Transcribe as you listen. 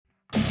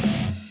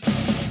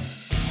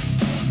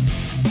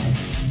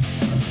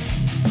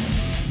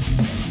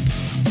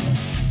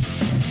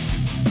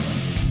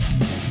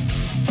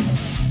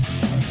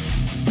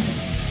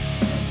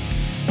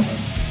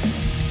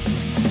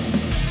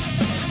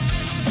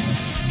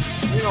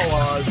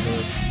pause.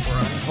 We're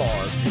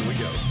unpaused. Here we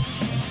go.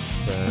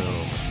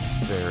 Boom.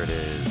 There it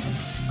is.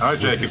 All right,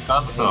 Jacob,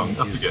 start the song.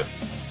 Up you go.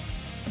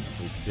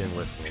 We've been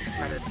listening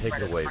to it. Take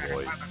it away,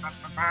 boys.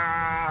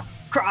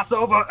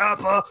 Crossover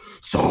episode.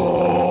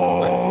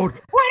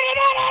 We're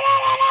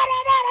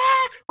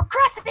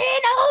crossing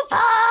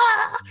over.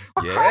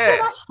 We're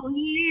crossing our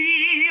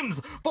streams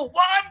for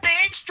one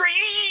big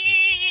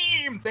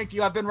stream. Thank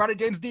you. I've been Ronnie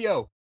James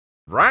Dio.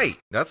 Right.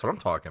 That's what I'm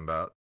talking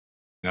about.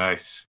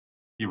 Nice.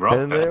 You rock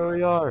And that. there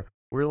we are.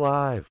 We're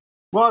live.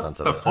 What?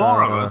 The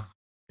four of us?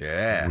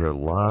 Yeah. We're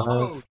live.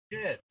 Oh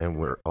shit. And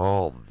we're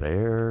all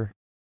there.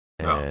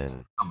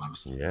 And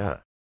Almost. yeah.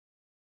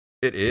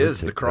 It is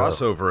Good the to go.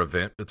 crossover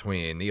event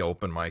between the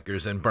open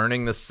micers and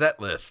burning the set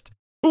list.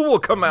 Who will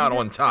come out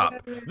on top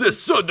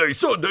this Sunday?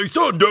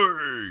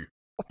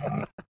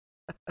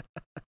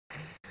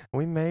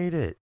 We made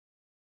it.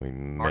 We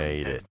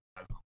made it.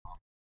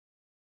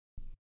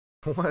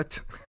 What?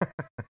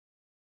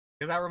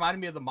 Because that reminded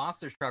me of the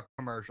Monster Truck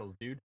commercials,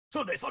 dude.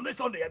 Sunday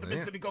at the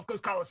Mississippi Gulf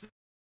Coast Coliseum.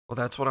 Well,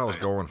 that's what I was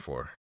going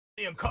for.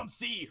 Come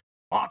see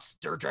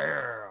Monster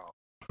Jam.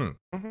 You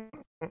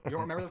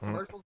don't remember those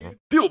commercials, dude?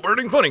 Fuel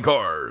burning funny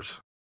cars.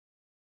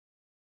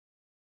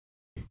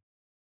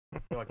 I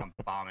feel like I'm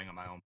bombing on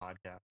my own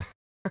podcast.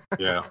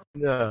 Yeah.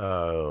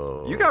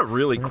 No. You got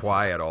really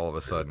quiet all of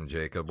a sudden,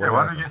 Jacob. Yeah,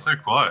 why did you get so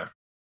quiet?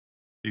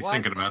 He's What?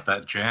 thinking about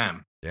that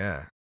jam.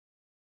 Yeah.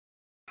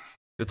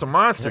 It's a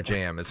Monster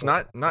Jam. It's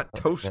not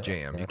toast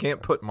jam. You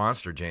can't put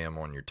Monster Jam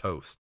on your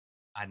toast.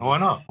 I know. Why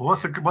not?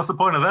 What's the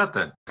point of that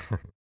then?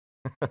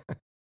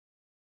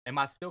 Am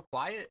I still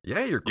quiet?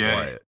 Yeah, you're Yeah.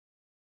 quiet.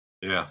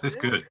 Yeah, it's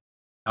good.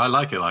 I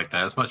like it like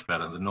that. It's much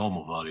better than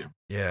normal volume.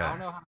 I Yeah. don't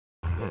know how.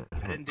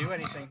 I didn't do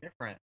anything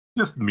different.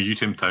 Just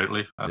mute him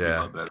totally. That'd be Yeah.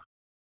 a lot better.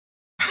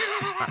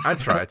 I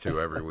try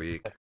to every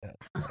week.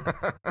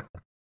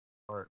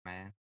 Work,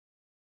 man.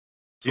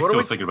 He's what still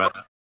are we- thinking about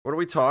that. What are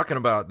we talking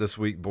about this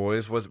week,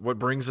 boys? What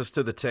brings us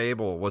to the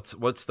table? What's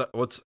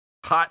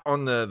hot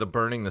on the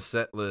burning the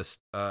set list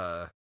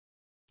checklist?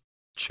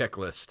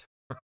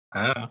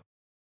 I don't know.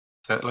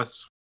 Set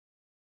list.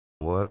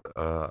 What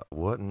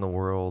in the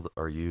world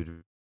are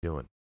you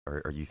doing?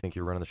 Are you think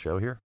you're running the show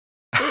here?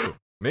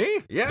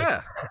 Me?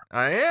 Yeah,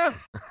 I am.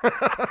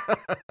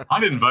 I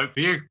didn't vote for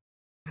you.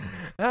 Be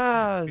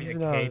a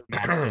cave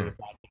match without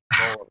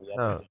control of the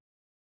episode.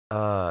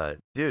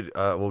 Dude,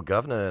 well,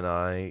 Govna and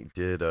I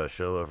did a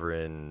show over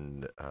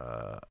in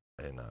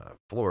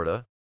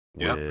Florida.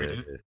 Yeah, we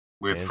did.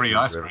 With free Andrew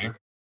ice River.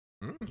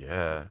 cream.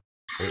 Yeah.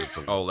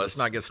 Oh, let's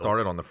not get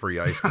started on the free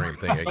ice cream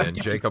thing again.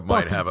 Jacob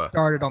might have a.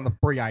 Started on the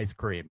free ice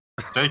cream.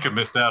 Jacob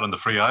missed out on the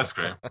free ice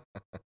cream.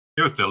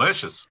 It was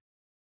delicious.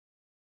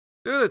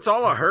 Dude, it's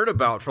all I heard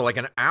about for like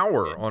an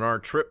hour on our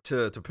trip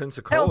to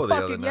Pensacola Hell the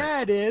other fucking night.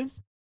 yeah, it is.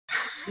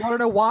 You want to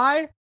know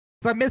why?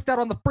 Because I missed out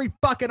on the free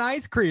fucking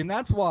ice cream.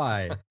 That's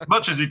why. As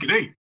much as you could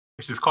eat,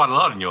 which is quite a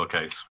lot in your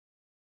case.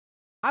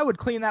 I would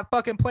clean that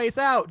fucking place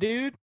out,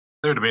 dude.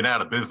 They would have been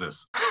out of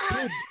business.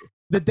 Dude,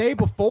 the day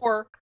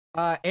before,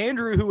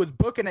 Andrew, who was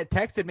booking it,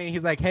 texted me.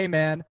 He's like, "Hey,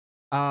 man,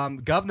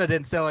 Governor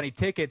didn't sell any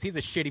tickets. He's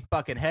a shitty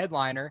fucking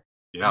headliner.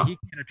 Yeah. And he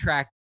can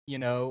attract,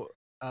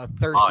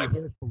 thirsty Fine.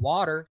 horse for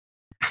water.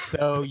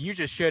 So you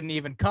just shouldn't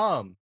even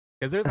come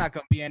because there's not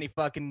going to be any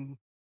fucking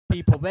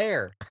people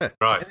there."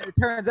 Right. And it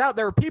turns out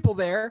there were people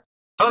there.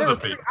 And Tons there of was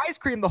free people. ice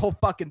cream the whole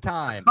fucking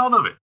time. None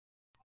of it.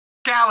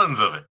 Gallons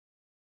of it.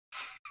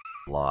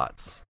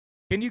 Lots.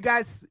 Can you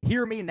guys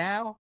hear me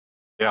now?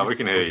 Yeah, we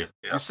can hear you.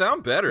 You Yeah.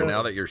 sound better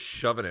now that you're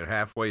shoving it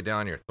halfway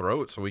down your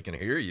throat so we can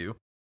hear you.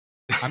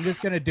 I'm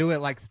just going to do it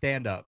like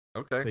stand up.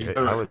 Okay. So you,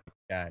 I would,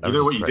 guys. You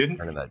know what you try didn't?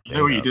 turning that You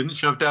know what down. you didn't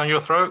shove down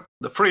your throat?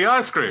 The free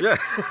ice cream. Yeah.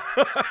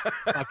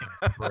 Fucking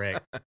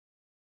prick.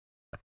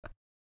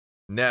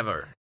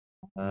 Never.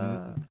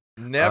 Uh,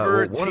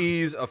 Never well, what-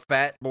 tease a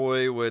fat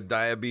boy with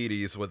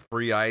diabetes with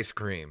free ice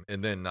cream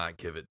and then not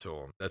give it to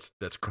him.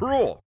 That's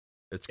cruel.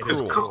 It's It It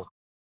was cruel. cool.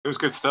 It was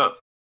good stuff.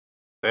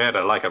 They had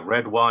like a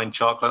red wine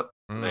chocolate.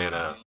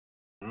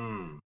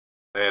 Mm.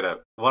 They had a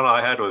one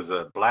I had was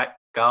a black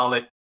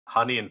garlic,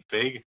 honey and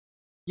fig.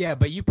 Yeah,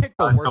 but you picked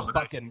the Nice worst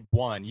combination. fucking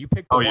one. You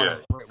picked the Oh, one. yeah.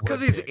 Britt Because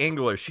would he's pick.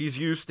 English. He's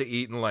used to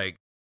eating like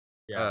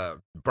Yeah.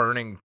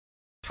 burning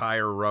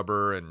tire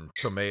rubber and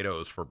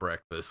tomatoes for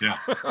breakfast. Yeah.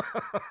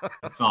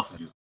 And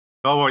sausages.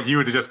 Oh, what, you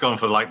would have just gone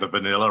for like the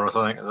vanilla or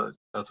something?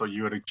 That's what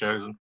you would have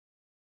chosen?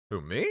 Who,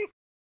 me?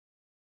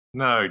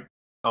 No,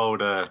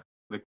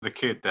 the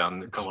kid down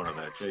the corner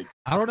there, Jake.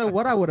 I don't know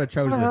what I would have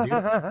chosen, dude.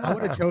 I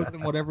would have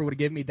chosen whatever would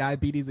give me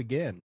diabetes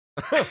again.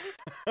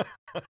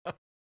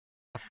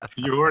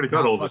 You already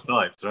got No, all the fuck.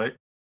 types, right?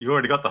 You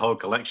already got the whole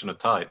collection of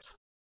types.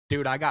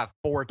 Dude, I got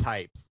 4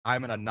 types.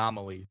 I'm an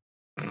anomaly.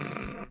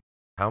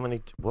 How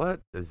many?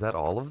 What is that?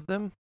 All of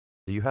them?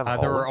 Do you have? all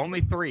There of were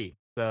only 3.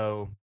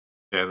 So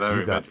Yeah, they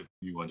You got- invented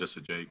you one just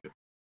for Jacob.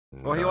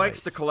 them? Well, he likes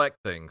to Nice. collect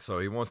things, so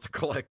he wants to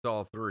collect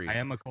all 3. I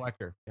am a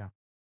collector. Yeah.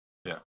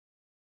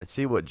 Let's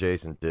see what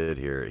Jason did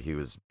here. He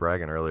was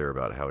bragging earlier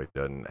about how he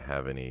doesn't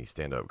have any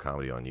stand-up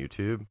comedy on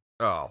YouTube.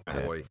 Oh,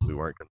 and boy. we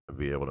weren't going to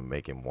be able to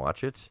make him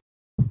watch it.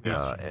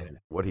 And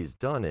what he's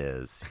done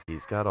is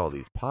he's got all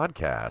these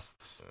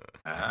podcasts.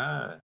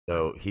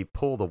 So he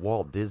pulled a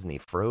Walt Disney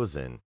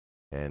Frozen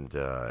and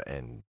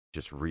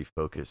just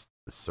refocused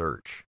the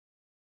search.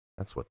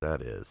 That's what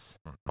that is.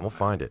 I'm gonna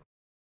find it.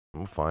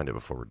 I'm gonna find it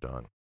before we're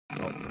done.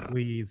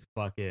 Please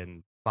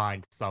fucking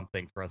find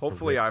something for us.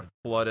 Hopefully, I've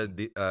flooded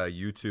the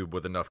YouTube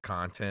with enough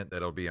content that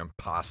it'll be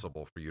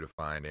impossible for you to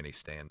find any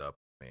stand-up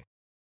with me.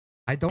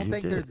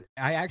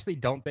 I actually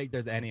don't think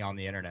there's any on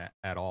the internet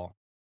at all.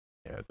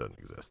 Yeah, it doesn't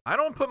exist. I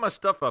don't put my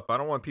stuff up. I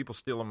don't want people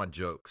stealing my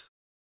jokes.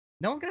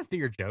 No one's gonna steal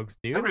your jokes,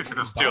 dude. Nobody's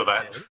gonna steal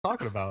that. What are you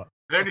talking about?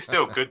 They only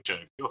steal good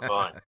jokes. You're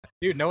fine.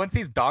 Dude, no one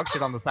sees dog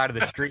shit on the side of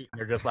the street and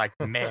they're just like,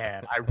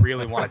 man, I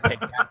really want to take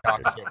that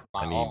dog shit for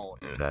my I own.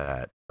 need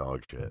that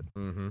dog shit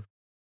Mm-hmm.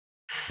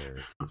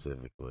 very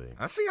specifically.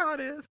 I see how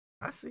it is.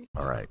 I see.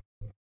 All right.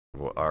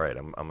 Well, all right.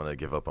 I'm gonna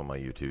give up on my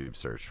YouTube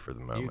search for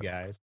the moment. You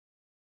guys.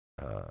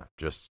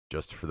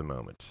 Just for the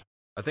moment.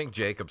 I think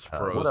Jacob's What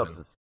frozen else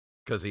is?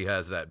 because he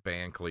has that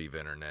Van Cleave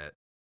internet.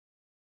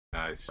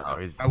 Nice. Oh,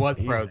 I was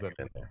he's frozen. hanging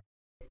in there.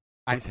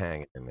 I- He's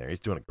hanging in there. He's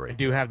doing a I great.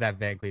 do have that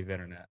Van Cleave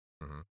internet.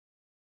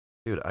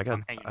 Dude, I got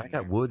I'm hanging in got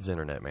there. Woods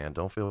internet, man.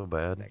 Don't feel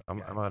bad. Thanks, I'm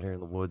guys. out here in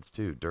the woods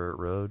too. Dirt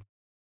road.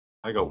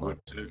 I got wood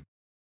too.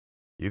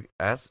 You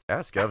ask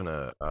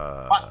Governor.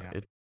 What?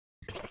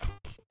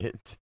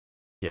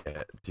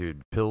 Yeah,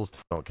 dude. Pills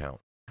don't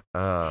count.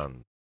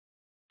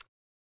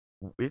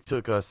 It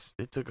took us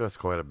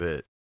quite a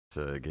bit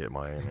to get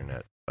my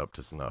internet up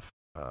to snuff.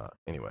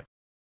 Anyway,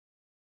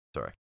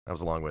 sorry, that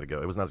was a long way to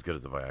go. It was not as good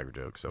as the Viagra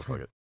joke, so fuck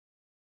it.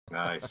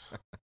 Nice.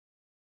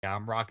 Yeah,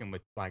 I'm rocking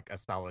with like a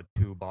solid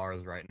 2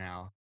 bars right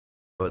now.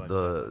 But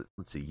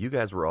let's see, you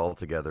guys were all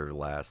together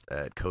last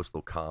at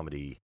Coastal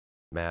Comedy,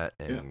 Matt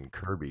and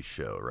Kirby's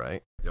show,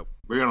 right?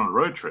 We were on a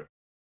road trip.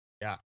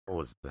 What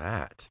was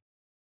that?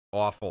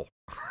 Awful.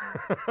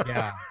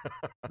 Yeah.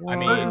 I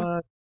mean,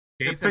 What?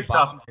 Jason picked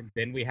up- bombed, and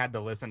then we had to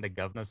listen to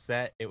Governor's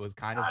set. It was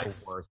kind of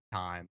Nice. the worst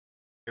time.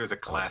 It was a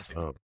classic.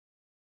 Oh,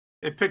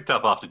 It picked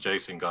up after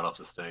Jason got off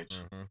the stage.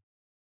 Mhm.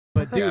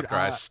 But dude, After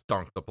I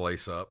stunk the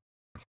place up.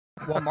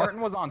 while Martin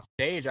was on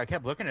stage, I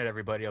kept looking at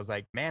everybody. I was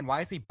like, man,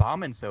 why is he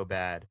bombing so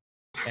bad?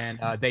 And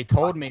they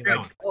told me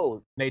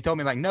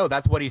like, no,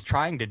 that's what he's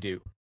trying to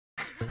do.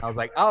 I was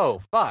like,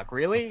 oh fuck,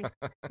 really?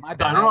 My It's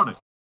bad. ironic.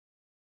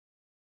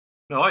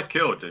 No, I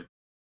killed, dude.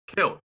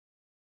 Killed.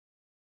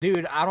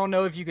 Dude, I don't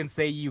know if you can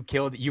say you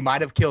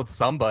might have killed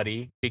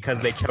somebody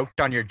because they choked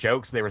on your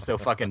jokes. They were so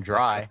fucking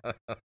dry.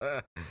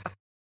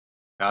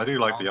 I do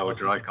like the I don't know old if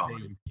you dry can say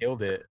comedy. You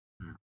killed it.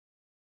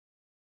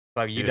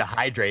 Fuck, you Dude.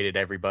 dehydrated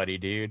everybody,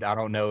 dude. I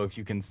don't know if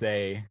you can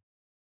say.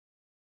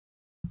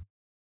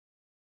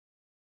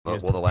 well,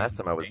 Just the put last me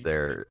time I was in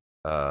there,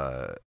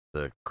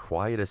 the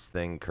quietest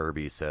thing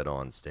Kirby said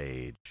on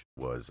stage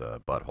was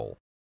 "butthole,"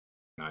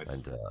 Nice.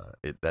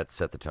 and that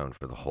set the tone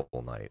for the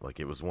whole night. Like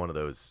it was one of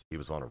those. He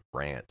was on a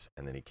rant,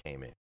 and then he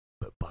came in,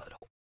 but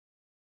butthole.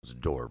 It was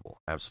adorable,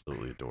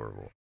 absolutely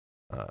adorable.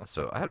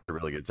 So I had a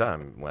really good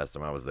time last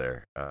time I was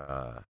there.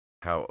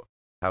 How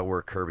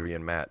were Kirby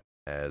and Matt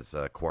as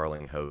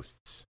quarreling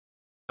hosts?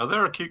 Oh,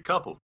 they're a cute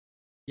couple.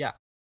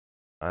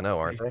 I know, You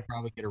aren't should they?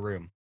 probably get a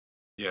room.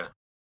 Yeah.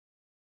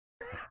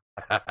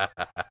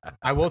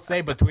 I will say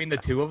between the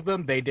two of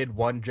them, they did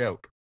one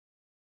joke.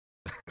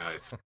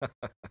 Nice.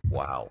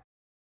 Wow.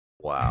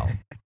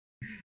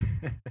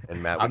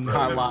 And Matt, I'm would not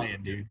tell you-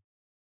 lying, dude.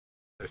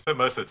 They spent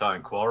most of the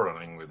time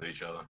quarreling with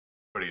each other.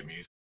 Pretty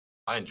amusing.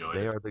 I enjoyed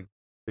They it. are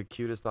the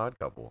cutest odd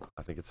couple.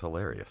 I think it's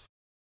hilarious.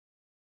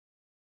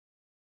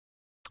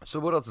 So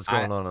what else is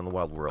going on in the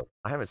wild world?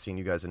 I haven't seen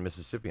you guys in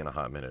Mississippi in a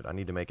hot minute. I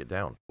need to make it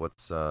down.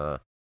 What's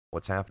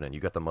happening? You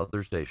got the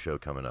Mother's Day show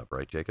coming up,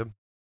 right, Jacob?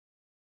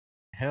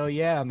 Hell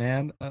yeah,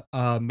 man.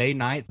 May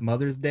 9th,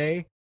 Mother's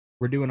Day.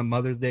 We're doing a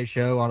Mother's Day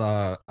show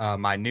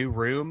on my new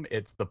room.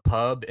 It's the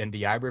pub in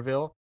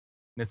D'Iberville,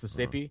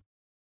 Mississippi.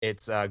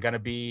 It's going to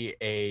be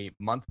a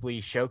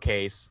monthly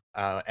showcase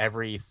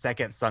every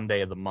second Sunday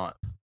of the month.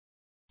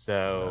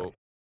 So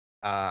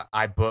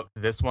I booked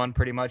this one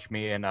pretty much.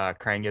 Me and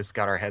Krangus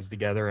got our heads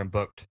together and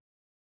booked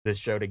this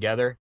show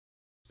together.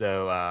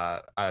 So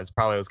it's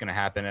probably what's going to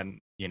happen. And,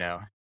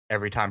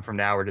 every time from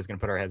now, we're just going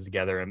to put our heads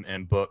together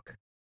and book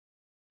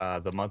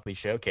the monthly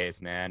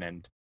showcase, man.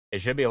 And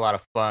it should be a lot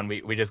of fun.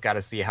 We just got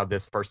to see how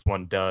this first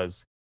one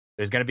does.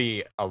 There's going to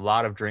be a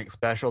lot of drink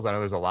specials. I know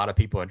there's a lot of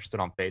people interested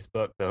on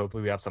Facebook. So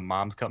hopefully we have some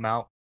moms come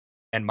out.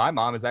 And my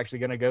mom is actually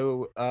going to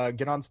go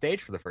get on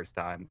stage for the first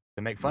time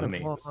to make fun of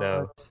me.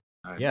 So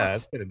Nice. yeah,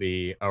 it's going to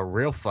be a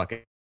real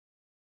fucking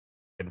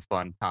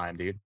fun time,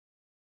 dude.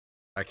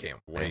 I can't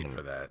wait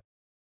for that.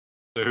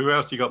 So who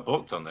else you got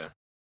booked on there?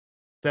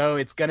 So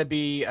it's going to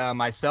be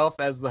myself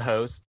as the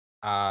host.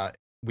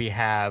 We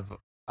have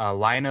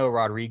Lino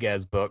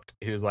Rodriguez booked,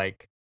 who's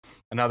like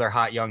another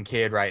hot young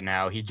kid right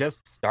now. He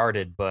just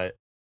started, but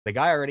the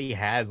guy already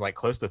has like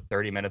close to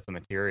 30 minutes of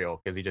material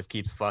because he just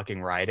keeps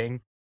fucking writing.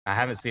 I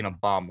haven't seen him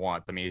bomb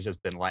once. I mean, he's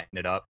just been lighting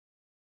it up.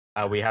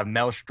 We have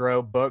Mel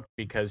Stroh booked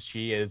because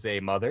she is a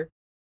mother.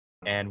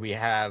 and we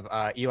have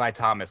Eli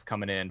Thomas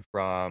coming in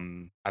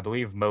from, I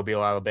believe,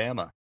 Mobile,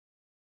 Alabama.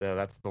 So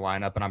that's the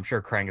lineup, and I'm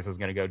sure Krangus is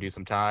going to go do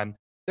some time.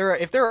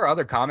 If there are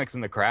other comics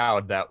in the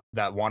crowd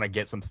that want to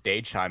get some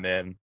stage time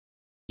in,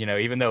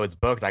 even though it's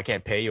booked, I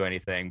can't pay you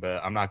anything,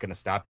 but I'm not going to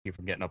stop you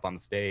from getting up on the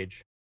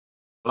stage.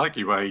 I like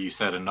the way you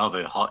said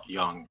another hot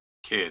young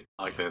kid.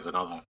 Like there's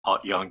another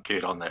hot young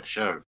kid on that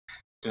show.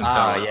 Didn't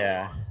sound like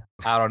Yeah.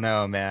 I don't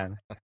know, man.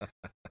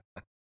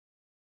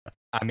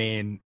 I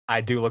mean,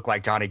 I do look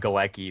like Johnny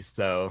Galecki,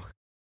 so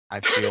I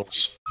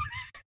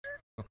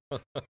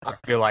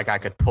feel like I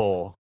could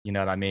pull. You know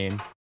what I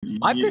mean?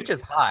 My bitch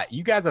is hot.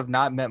 You guys have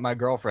not met my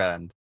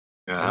girlfriend.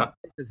 Yeah. My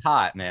bitch is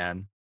hot,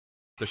 man.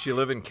 Does she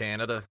live in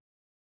Canada?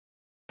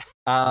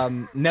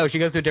 No, she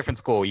goes to a different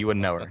school. You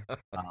wouldn't know her.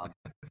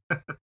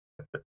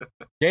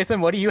 Jason,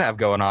 what do you have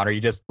going on? Are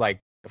you just like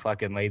a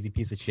fucking lazy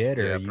piece of shit,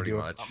 or Yeah, are you pretty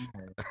doing much.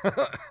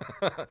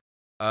 something?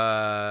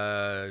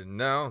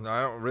 No,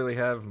 I don't really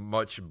have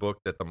much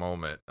booked at the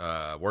moment.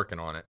 Working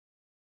on it.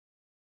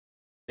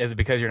 Is it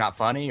because you're not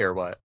funny, or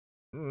what?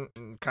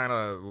 Kind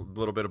of a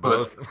little bit of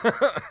Well,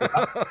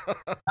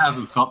 both.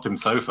 hasn't stopped him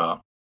so far.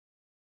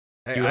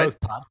 Hey, You host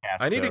podcasts.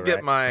 I need to though,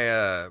 get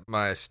right?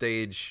 my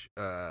stage.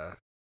 I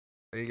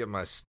need to get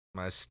my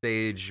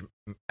stage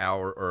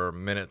hour or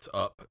minutes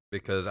up,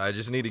 because I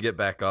just need to get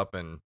back up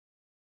and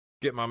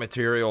get my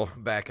material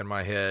back in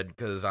my head,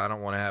 because I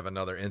don't want to have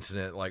another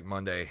incident like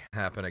Monday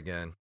happen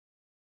again.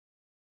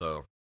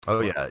 So.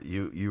 Oh yeah,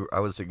 you. I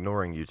was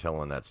ignoring you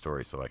telling that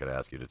story so I could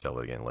ask you to tell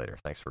it again later.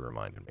 Thanks for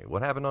reminding me.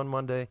 What happened on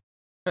Monday?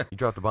 You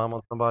dropped a bomb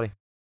on somebody?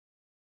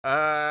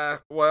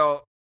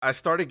 Well, I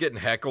started getting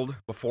heckled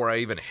before I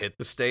even hit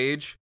the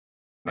stage,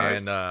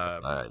 Nice.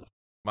 and Nice.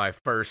 my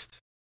first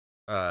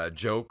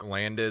joke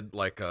landed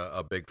like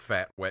a big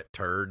fat wet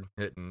turd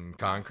hitting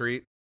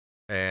concrete,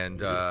 and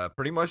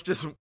pretty much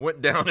just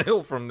went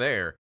downhill from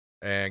there,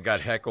 and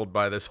got heckled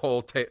by this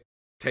whole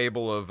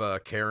table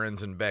of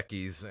Karens and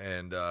Beckys,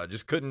 and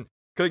just couldn't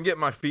get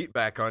my feet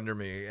back under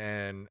me,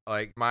 and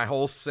like my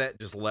whole set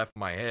just left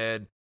my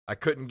head. I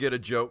couldn't get a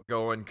joke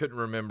going, couldn't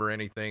remember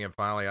anything, and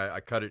finally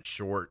I cut it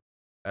short.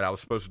 And I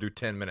was supposed to do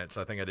 10 minutes.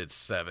 I think I did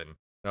 7. And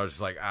I was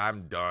just like,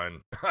 I'm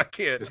done. I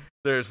can't.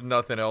 There's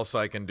nothing else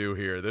I can do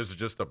here. This is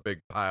just a big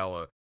pile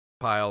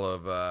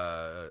of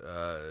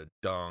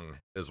dung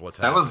is what's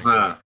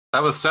happening.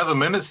 That was 7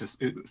 minutes.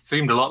 It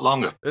seemed a lot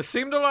longer. It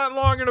seemed a lot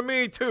longer to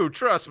me too.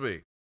 Trust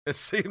me. It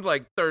seemed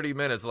like 30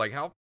 minutes. Like,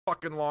 how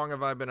fucking long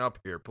have I been up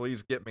here?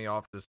 Please get me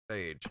off the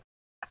stage.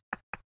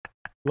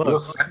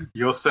 Look,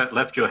 Your set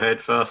left your head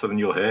faster than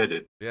your hair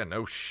did. Yeah,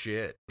 no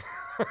shit.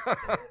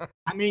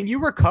 I mean, you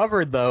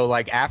recovered though.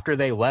 Like after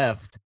they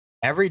left,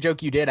 every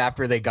joke you did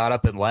after they got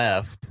up and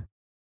left,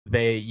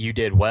 you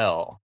did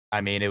well.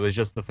 I mean, it was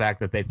just the fact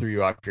that they threw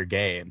you off your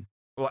game.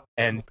 Well,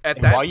 and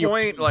at that while you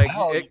point, were like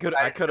well,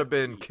 I could have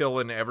been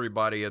killing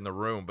everybody in the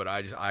room, but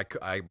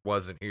I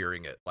wasn't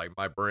hearing it. Like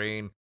my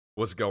brain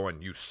was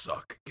going, "You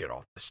suck. Get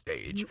off the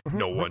stage.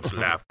 No one's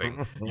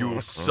laughing. You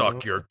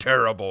suck. You're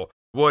terrible.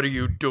 What are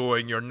you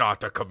doing? You're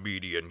not a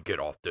comedian. Get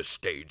off the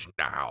stage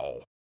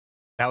now."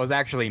 That was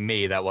actually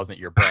me. That wasn't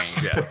your brain.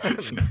 Yeah,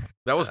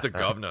 that was the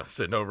governor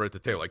sitting over at the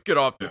table, like, get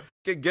off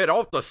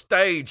the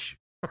stage.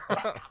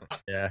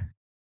 Yeah.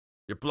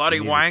 You bloody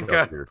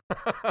wanker.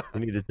 You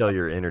need to tell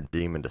your inner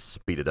demon to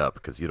speed it up,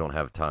 because you don't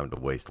have time to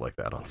waste like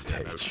that on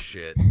stage. No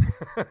shit.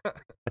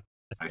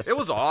 It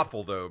was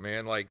awful though,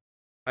 man. Like,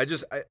 I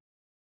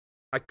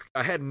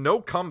had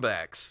no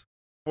comebacks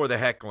for the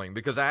heckling,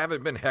 because I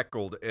haven't been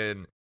heckled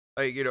in,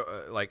 like,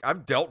 like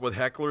I've dealt with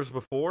hecklers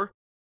before,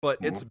 but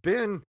it's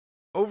been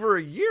over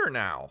a year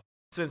now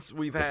since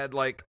we've had,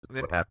 like,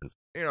 what happens.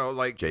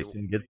 Like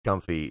Jason gets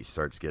comfy,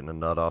 starts getting a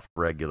nut off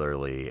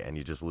regularly, and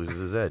he just loses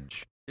his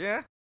edge.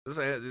 Yeah,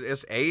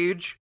 it's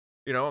age.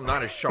 I'm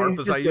not as sharp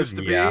as I used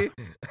to Yeah. be.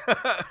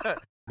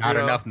 Not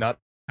enough nut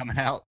coming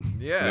out.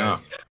 Yeah.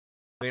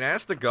 I mean,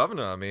 ask the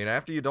governor. I mean,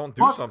 after you don't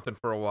do something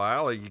for a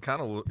while, you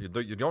kind of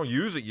you don't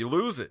use it, you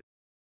lose it.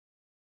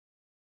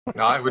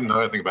 No, I wouldn't know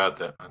anything about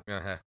that.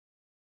 Uh-huh.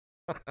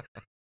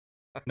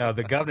 No,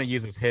 the governor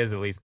uses his at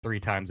least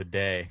 3 times a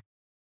day.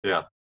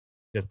 Yeah.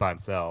 Just by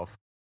himself.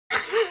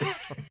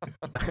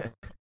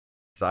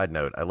 Side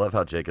note, I love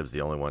how Jacob's the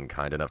only one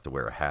kind enough to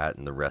wear a hat,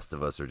 and the rest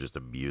of us are just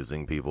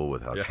abusing people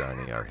with how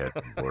shiny our heads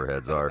and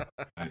foreheads are.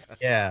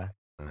 Nice. Yeah.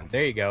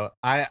 There you go.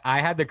 I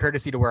had the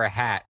courtesy to wear a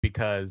hat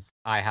because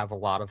I have a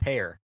lot of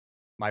hair.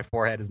 My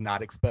forehead is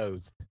not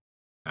exposed.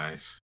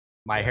 Nice.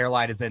 My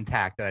hairline is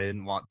intact, and I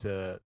didn't want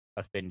to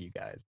offend you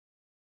guys.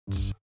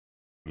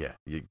 Yeah,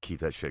 you keep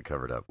that shit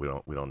covered up. We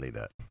don't need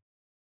that.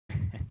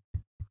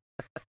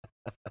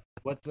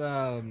 What's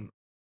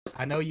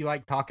I know you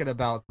like talking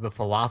about the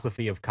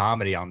philosophy of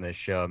comedy on this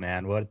show,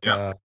 man.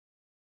 Yeah,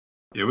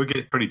 we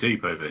get pretty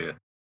deep over here.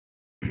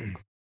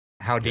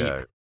 How deep?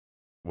 Yeah.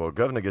 Well,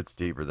 Governor gets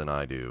deeper than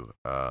I do.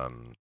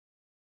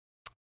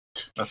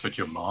 That's what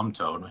your mom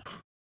told me.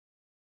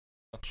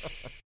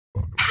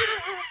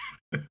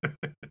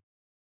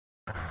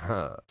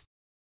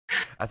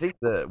 I think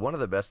one of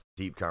the best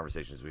deep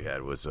conversations we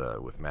had was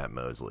with Matt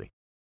Mosley.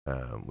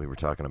 We were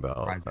talking about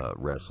Surprising.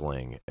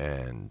 wrestling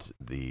and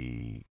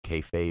the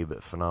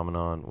kayfabe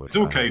phenomenon. Which It's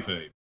all I have-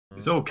 kayfabe.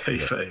 It's all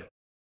kayfabe.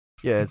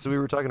 Yeah, and so we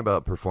were talking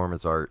about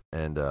performance art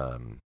and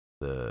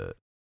the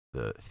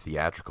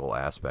theatrical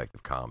aspect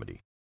of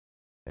comedy,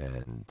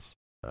 and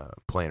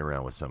playing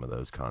around with some of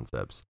those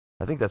concepts.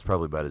 I think that's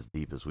probably about as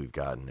deep as we've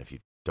gotten if you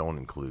don't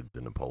include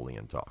the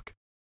Napoleon talk.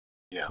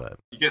 Yeah. But,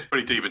 He gets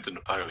pretty deep into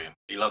Napoleon.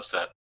 He loves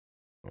that.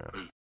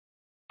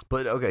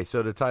 but okay,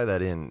 so to tie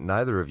that in,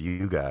 neither of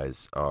you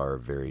guys are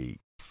very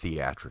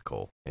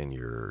theatrical in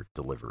your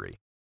delivery.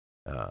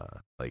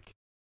 Like,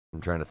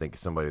 I'm trying to think of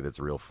somebody that's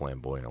real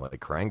flamboyant. Like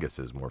Krangus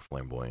is more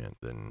flamboyant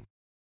than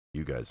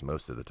you guys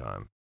most of the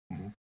time.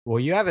 Well,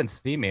 you haven't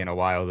seen me in a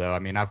while, though. I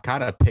mean, I've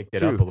kind of picked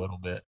it up Dude. a little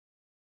bit.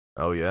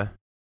 Oh yeah,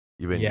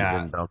 you've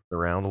been bouncing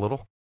around a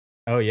little.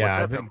 Oh yeah,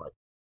 What's that been like?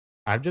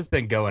 I've just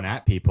been going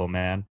at people,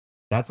 man.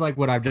 That's like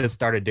what I've just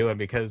started doing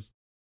because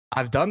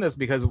I've done this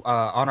because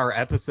on our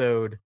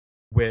episode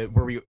where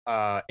we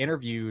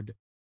interviewed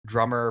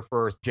drummer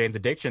for Jane's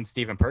Addiction,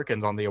 Stephen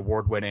Perkins, on the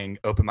award-winning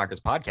Open Micers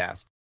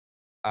podcast.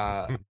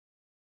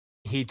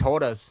 He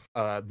told us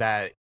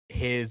that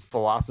his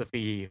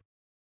philosophy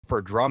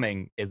for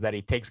drumming is that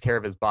he takes care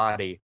of his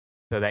body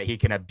so that he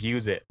can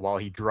abuse it while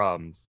he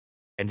drums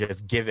and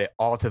just give it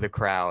all to the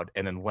crowd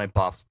and then limp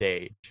off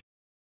stage.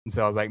 And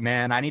so I was like,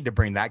 man, I need to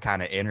bring that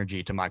kind of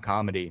energy to my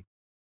comedy.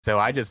 So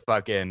I just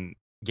fucking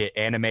get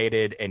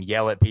animated and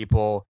yell at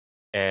people,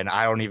 and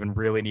I don't even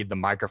really need the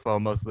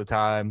microphone most of the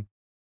time.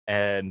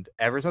 And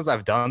ever since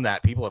I've done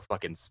that, people have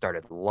fucking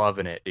started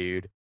loving it,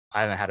 dude.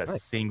 I haven't had a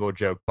single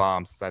joke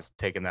bomb since I've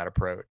taken that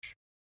approach.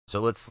 So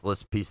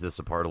let's piece this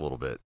apart a little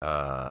bit.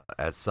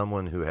 As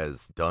someone who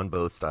has done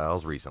both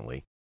styles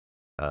recently,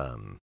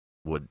 how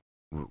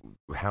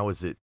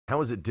is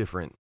it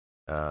different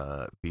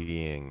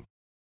being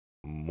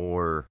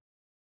more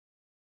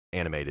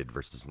animated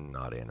versus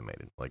not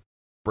animated? Like,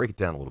 break it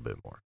down a little bit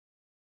more.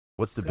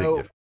 What's the big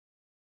difference?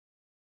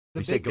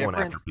 You say going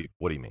after people.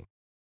 What do you mean?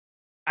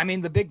 I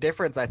mean, the big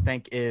difference, I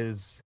think,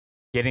 is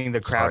getting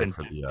the crowd Sorry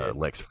for invested. the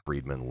Lex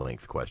Friedman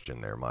length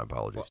question there. My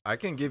apologies. Well, I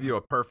can give you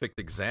a perfect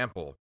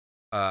example.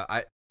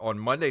 On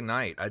Monday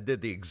night, I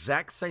did the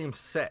exact same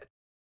set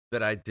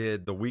that I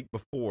did the week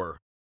before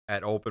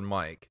at open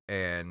mic,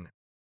 and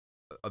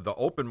the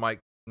open mic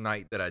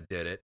night that I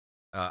did it,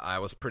 I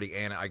was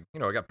I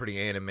got pretty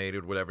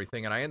animated with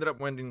everything, and I ended up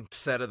winning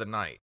set of the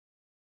night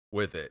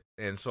with it.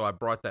 And so I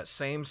brought that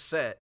same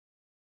set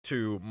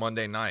to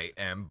Monday night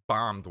and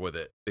bombed with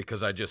it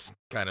because I just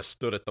kind of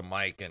stood at the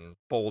mic and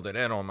folded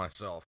in on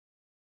myself.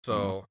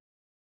 So,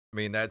 I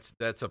mean, that's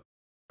a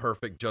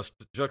perfect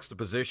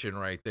juxtaposition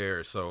right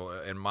there. So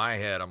in my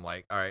head, I'm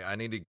like, all right, I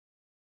need to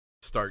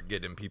start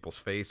getting in people's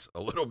face a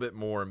little bit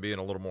more and being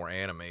a little more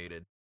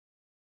animated.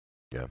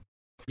 Yeah.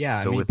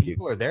 Yeah, So I mean, with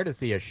people are there to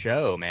see a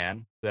show,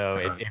 man. So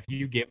if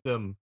you give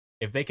them,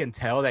 if they can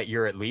tell that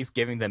you're at least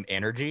giving them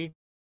energy,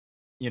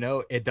 you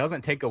know, it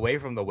doesn't take away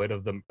from the wit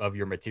of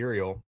your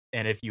material.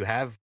 And if you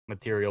have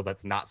material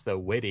that's not so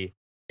witty,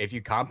 if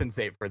you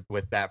compensate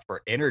with that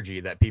for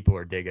energy that people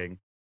are digging,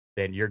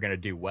 then you're gonna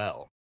do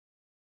well.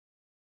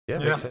 Yeah,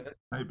 Yeah, makes sense.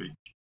 maybe.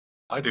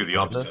 I do the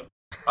opposite.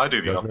 I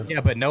do the opposite. Yeah,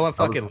 but no one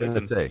fucking gonna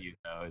listens say, to you,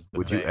 though. Is the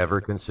Would you thing. ever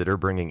consider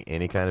bringing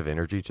any kind of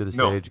energy to the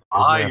No, stage?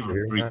 I after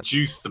hearing that?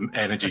 reduce the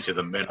energy to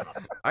the minimum.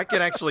 I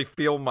can actually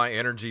feel my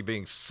energy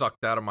being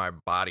sucked out of my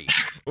body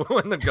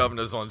when the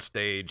governor's on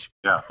stage.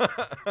 Yeah.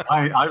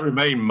 I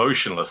remain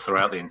motionless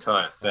throughout the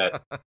entire set.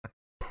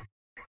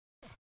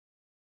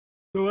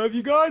 So have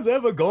you guys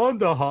ever gone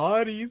to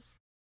Hardee's?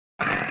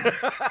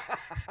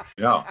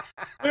 Yeah.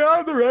 They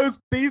have the roast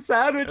beef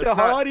sandwich It's at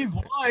not- Hardee's.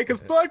 Why?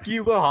 Because fuck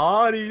you, but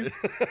Hardee's.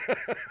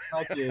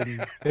 Fucking.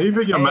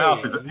 Even your Hey.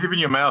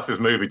 mouth is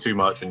moving too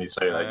much when you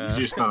say that.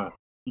 Yeah.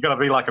 You gotta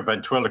be like a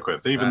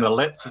ventriloquist. Even I- the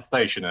lips are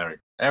stationary.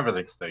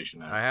 Everything's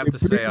stationary. I have to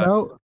say,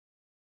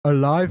 a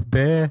live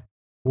bear.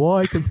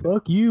 Why? Because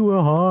fuck you,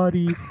 a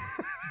Hardee's.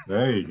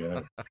 There you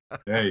go.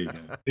 There you go.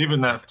 Even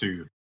that's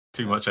too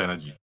much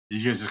energy.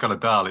 You just gotta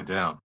dial it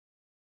down.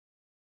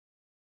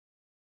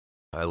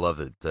 I love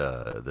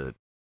that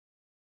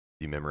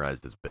you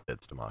memorized his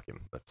bits to mock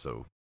him. That's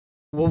so.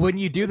 Well, when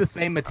you do the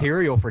same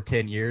material for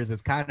 10 years,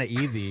 it's kind of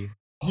easy.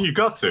 You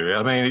got to.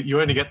 I mean,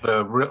 you only get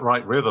the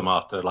right rhythm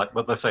after, like,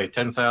 what they say,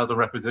 10,000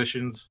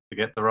 repetitions to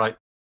get the right,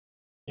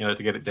 to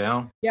get it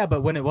down. Yeah,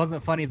 but when it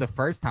wasn't funny the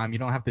first time, you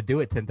don't have to do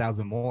it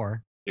 10,000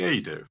 more. Yeah,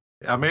 you do.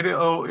 I mean,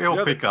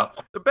 it'll pick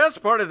up. the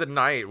best part of the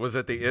night was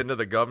at the end of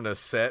the governor's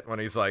set when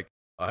he's like,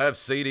 I have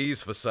CDs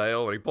for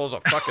sale, and he pulls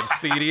a fucking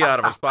CD out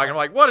of his pocket. I'm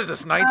like, what is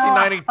this,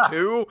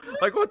 1992?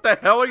 Like, what the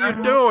hell are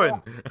you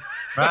doing?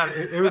 Man,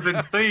 it was in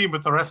theme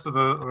with the rest of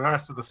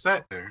the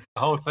set, dude.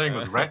 The whole thing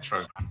was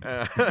retro.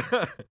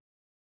 Are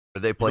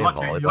they playing You're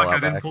volleyball lucky I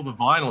out didn't back? pull the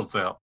vinyls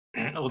out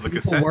or the People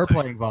cassette were tapes.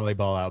 playing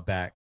volleyball out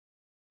back.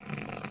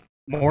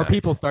 More Nice.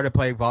 people started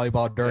playing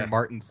volleyball during Yeah.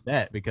 Martin's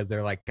set because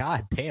they're like,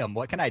 God damn,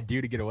 what can I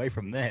do to get away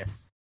from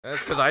this?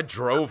 That's because I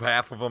drove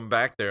half of them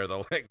back there.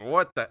 They're like,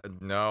 what the?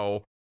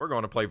 No, we're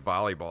going to play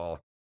volleyball.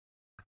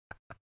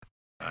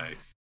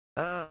 Nice.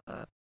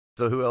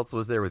 So who else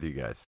was there with you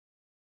guys?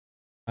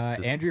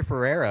 Just- Andrew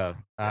Ferreira,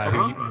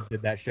 who you guys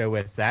did that show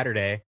with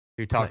Saturday,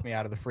 who talked me Nice.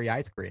 out of the free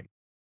ice cream.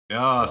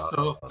 Yeah,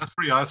 so that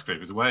free ice cream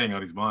was weighing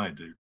on his mind,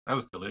 dude. That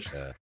was delicious.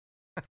 Yeah.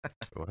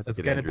 We'll have to It's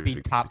get going to Andrew be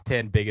to- top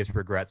 10 biggest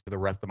regrets for the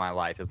rest of my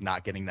life is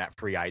not getting that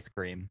free ice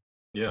cream.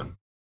 Yeah.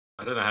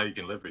 I don't know how you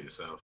can live with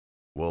yourself.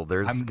 Well,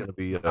 there's I'm going to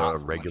be not a for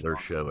much regular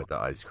longer. show at the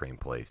ice cream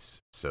place,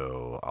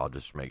 so I'll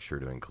just make sure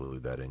to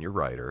include that in your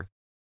rider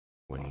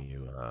when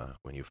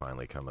you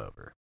finally come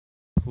over.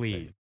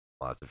 Please,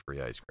 Lots of free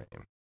ice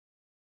cream.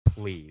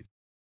 please.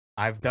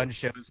 I've done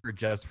shows for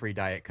just free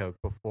Diet Coke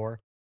before.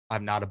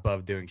 I'm not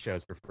above doing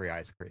shows for free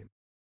ice cream.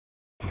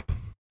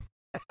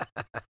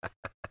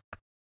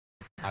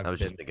 I was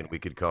just thinking we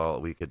could call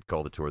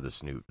the tour the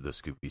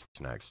Scoopy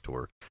Snacks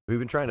tour. We've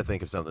been trying to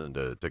think of something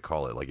to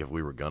call it. Like if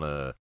we were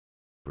gonna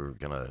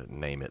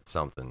name it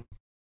something,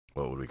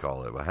 what would we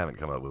call it? I haven't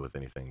come up with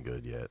anything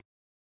good yet.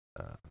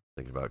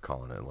 Thinking about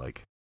calling it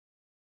like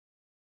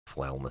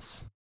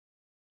Flelmus.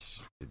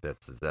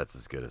 That's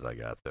as good as I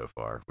got so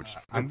far. Which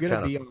I'm it's gonna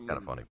kind be of kind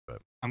of funny, but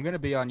I'm going to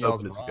be on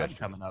y'all's Open to run suggestions.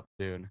 coming up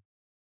soon.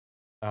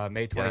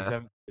 May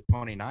 27th to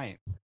 29th.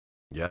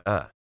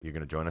 yeah, you're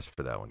gonna join us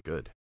for that one.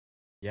 Good.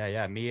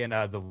 Yeah. Me and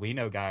the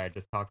Lino guy I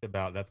just talked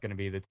about, that's going to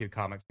be the two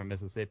comics from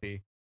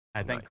Mississippi.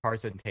 I think Nice.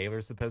 Carson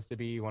Taylor's supposed to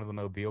be one of the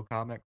Mobile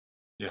comics.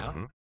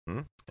 Yeah.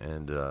 Mhm.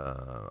 And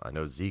I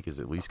know Zeke is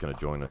at least going to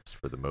join us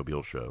for the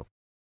Mobile show,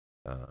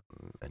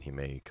 and he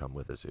may come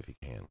with us if he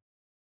can.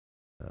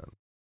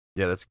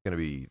 Yeah, that's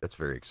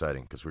very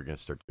exciting because we're going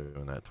to start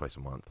doing that twice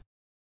a month.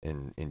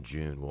 In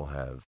June, we'll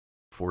have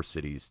 4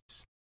 cities,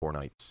 4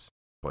 nights,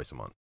 twice a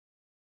month.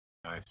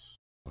 Nice.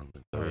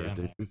 Monday, Oh, yeah,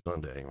 Thursday man. through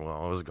Sunday.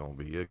 Well, it's going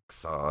to be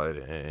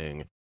exciting.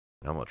 And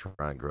I'm going to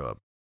try and grow up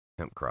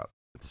hemp crop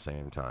at the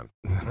same time.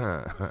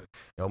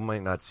 Y'all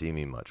might not see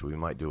me much. We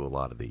might do a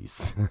lot of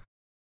these.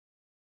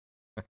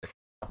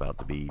 About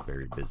to be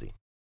very busy.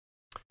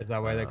 Is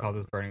that why they call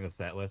this burning the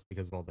set list?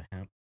 Because of all the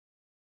hemp?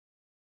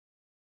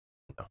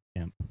 No.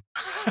 Hemp.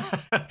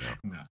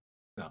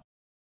 No.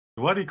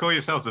 Why do you call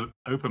yourself the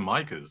open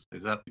micers?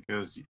 Is that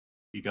because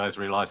you guys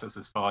realize that's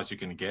as far as you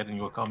can get in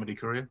your comedy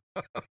career?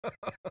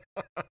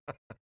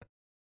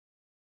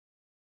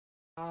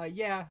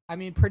 Yeah, I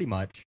mean, pretty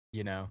much,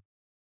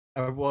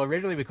 well,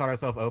 originally we called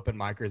ourselves open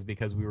micers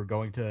because we were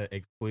going to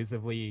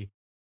exclusively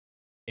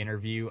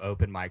interview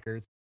open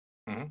micers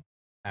Mhm.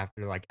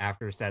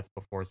 after sets,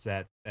 before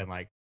sets, and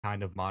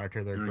kind of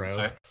monitor their During growth.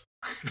 sets?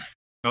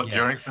 Not Yeah.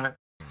 during sets?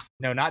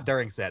 No, not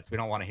during sets. We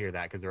don't want to hear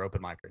that because they're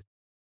open micers.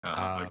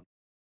 Uh-huh.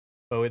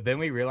 But then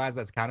we realized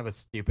that's kind of a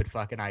stupid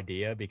fucking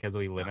idea because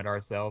we limit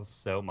ourselves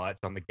so much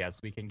on the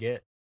guests we can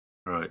get.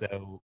 Right.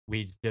 So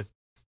we just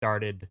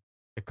started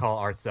to call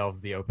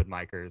ourselves the open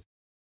micers.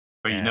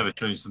 But you Yeah. never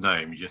changed the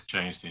name. You just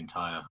changed the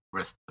entire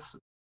rest of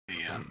the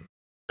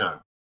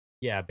show.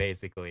 Yeah,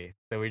 basically.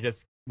 So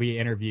we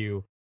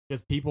interview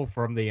just people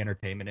from the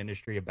entertainment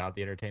industry about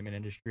the entertainment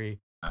industry,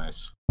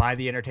 Nice. by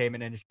the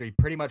entertainment industry,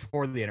 pretty much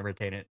for the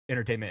entertainment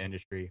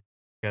industry,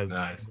 because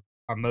Nice.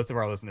 most of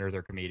our listeners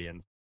are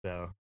comedians.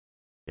 So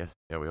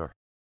Yeah, we are.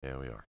 Yeah,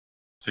 we are.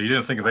 So you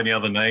didn't think of any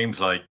other names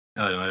like,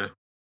 I don't know,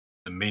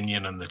 the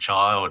Minion and the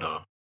Child,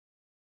 or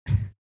the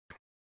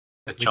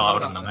we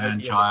Child thought and the about Smokey Man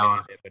the Child,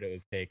 Bandit, but it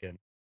was taken.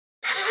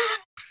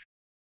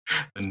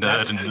 the Nerd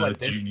That's and really what Nerd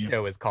this Junior.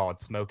 show is called,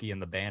 Smokey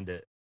and the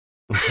Bandit.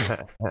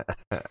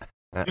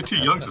 You're too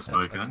young to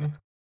smoke, aren't you?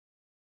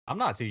 I'm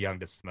not too young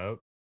to smoke.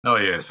 Oh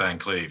yeah, it's Van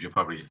Cleve.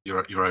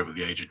 You're over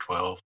the age of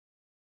 12.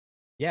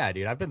 Yeah,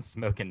 dude, I've been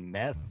smoking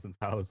meth since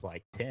I was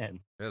like 10.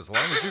 As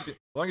long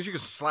as you can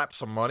slap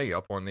some money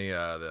up on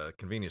the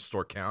convenience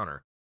store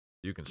counter,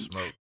 you can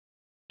smoke.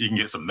 You can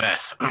get some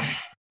meth.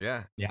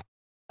 Yeah. Yeah.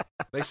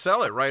 They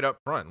sell it right up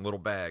front in little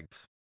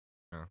bags.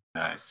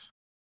 Nice.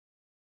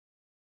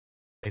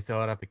 They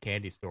sell it at the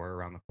candy store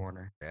around the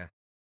corner.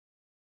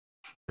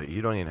 But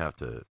you don't even have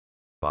to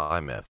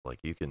buy meth. Like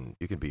you can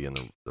be in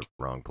the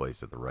wrong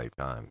place at the right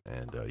time,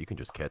 and you can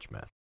just catch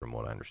meth, from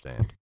what I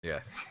understand. Yeah.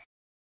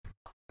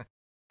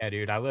 Yeah,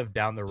 dude, I lived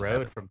down the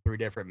road from 3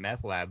 different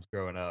meth labs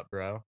growing up,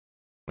 bro.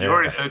 You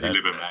already said you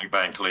live in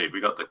Van Cleve. We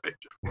got the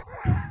picture.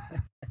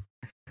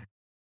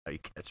 How you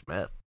catch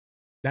meth?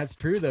 That's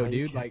true though, How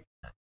you dude. catch Like,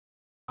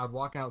 I'd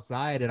walk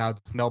outside and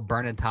I'd smell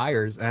burning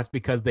tires, and that's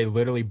because they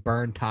literally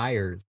burn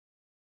tires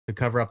to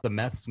cover up the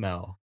meth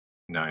smell.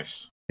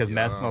 Nice. Because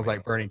meth smells Yummy.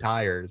 like burning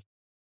tires.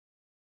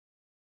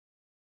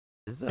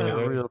 Is So that a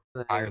there's real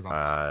thing? tires on-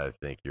 I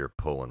think you're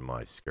pulling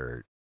my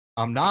skirt.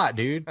 I'm not,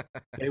 dude.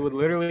 They would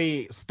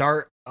literally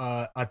start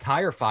a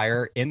tire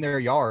fire in their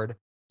yard,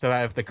 so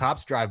that if the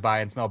cops drive by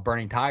and smell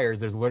burning tires,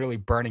 there's literally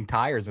burning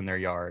tires in their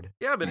yard.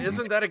 Yeah, but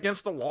isn't that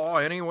against the law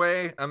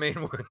anyway? I mean,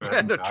 we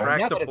had to Yeah, track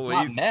Yeah, the but it's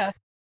police. not meth.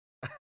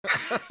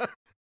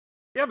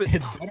 Yeah, but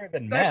It's better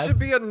than that meth. should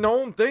be a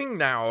known thing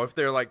now. If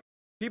they're like,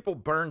 people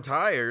burn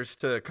tires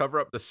to cover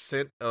up the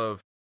scent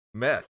of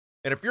meth.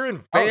 And if you're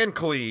in Van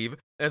Cleve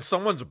and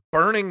someone's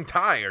burning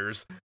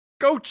tires,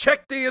 go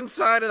check the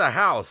inside of the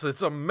house.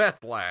 It's a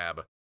meth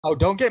lab. Oh,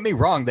 don't get me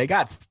wrong. They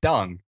got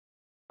stung.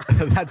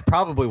 That's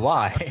probably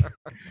why.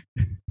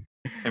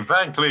 In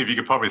Van Cleve, you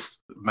could probably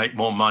make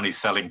more money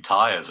selling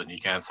tires than you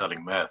can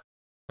selling meth.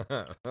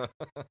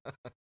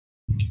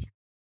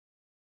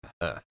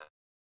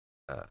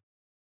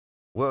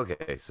 Well,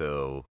 okay,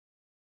 so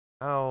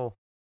how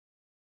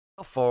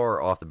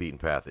far off the beaten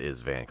path is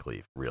Van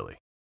Cleve, really?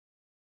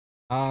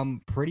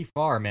 Pretty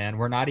far, man.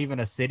 We're not even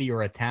a city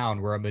or a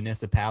town. We're a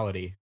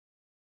municipality.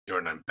 You're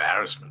an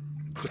embarrassment.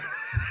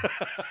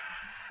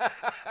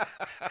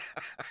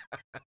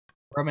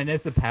 We're a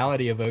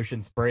municipality of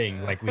Ocean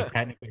Springs. Like, we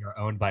technically are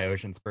owned by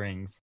Ocean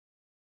Springs.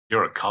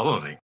 You're a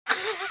colony.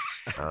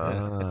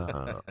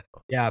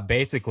 Yeah,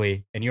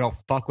 basically. And you don't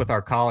fuck with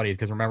our colonies,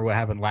 because remember what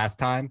happened last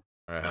time?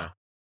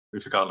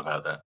 We've forgotten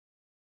about that.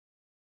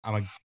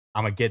 I'm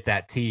gonna get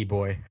that tea,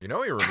 boy. You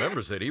know, he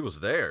remembers it. He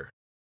was there.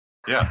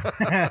 Yeah,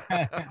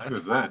 I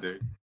was there,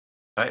 dude.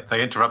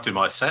 They interrupted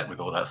my set with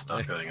all that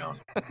stuff going on.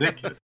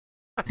 Ridiculous.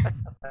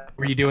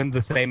 Were you doing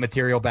the same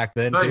material back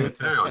then, Same too?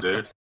 material,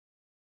 dude.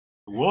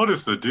 What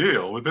is the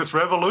deal with this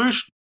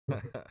revolution?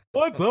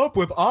 What's up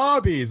with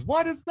Arby's?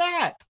 What is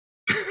that?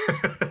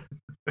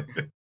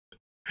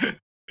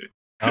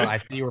 Oh, I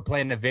see you were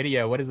playing the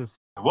video. What is this?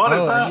 What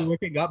is Are that? you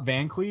looking up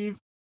Van Cleve?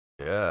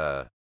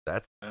 Yeah,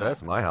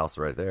 that's my house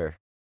right there.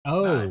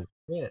 Oh, Nice.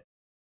 shit.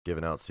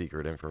 Giving out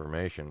secret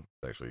information.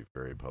 It's actually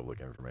very public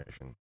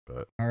information,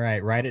 but All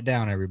right, write it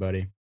down,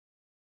 everybody.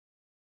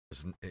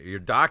 You're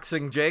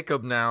doxing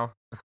Jacob now.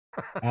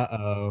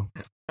 Uh-oh.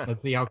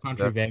 Let's see how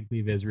country Van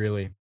Cleve is,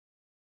 really.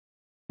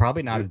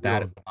 Probably not as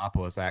bad as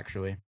Demopolis,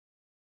 actually.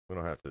 we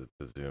don't have to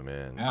zoom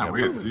in. Yeah, You know,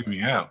 we're probably-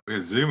 zooming out.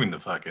 We're zooming the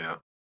fuck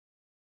out.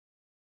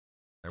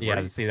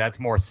 Yeah, see, that's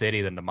more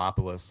city than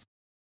Demopolis.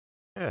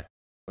 Look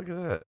at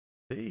that.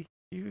 See,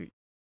 you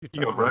You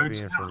got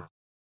roads?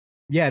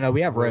 Yeah, no,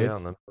 we have way roads. out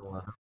in the middle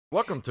of-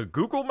 Welcome to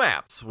Google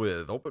Maps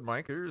with open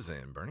micers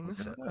and burning the Look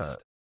at set that. list.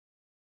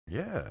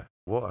 Yeah.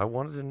 Well, I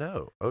wanted to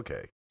know.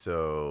 Okay,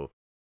 so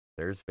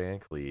there's Van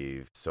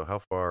Cleve. So how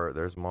far?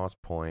 There's Moss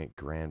Point,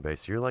 Grand Bay.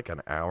 So you're like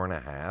an hour and a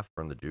half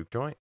from the juke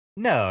joint.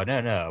 No.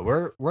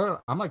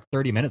 I'm like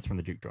 30 minutes from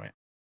the juke joint.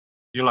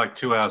 You're like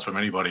 2 hours from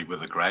anybody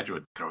with a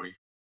graduate degree.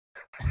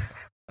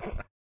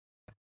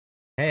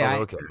 Hey,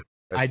 Oh, okay.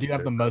 I do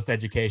have see. the most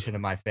education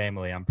in my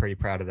family. I'm pretty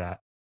proud of that,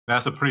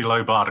 That's a pretty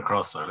low bar to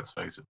cross, though, let's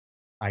face it.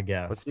 I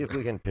guess. Let's see if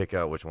we can pick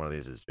out which one of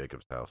these is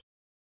Jacob's house.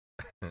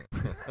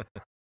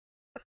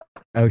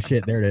 Oh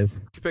shit, there it is.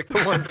 Pick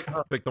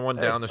the one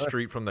down the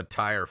street from the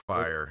tire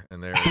fire,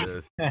 and there it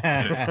is.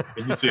 And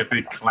you see a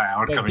big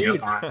cloud But coming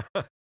dude- up the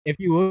road. If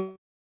you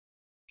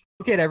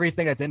look at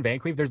everything that's in Van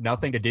Cleve, there's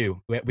nothing to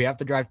do. We have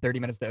to drive 30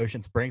 minutes to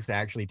Ocean Springs to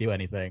actually do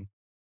anything.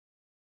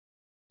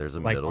 There's a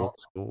Like middle all-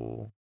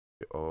 school.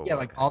 Oh, Yeah,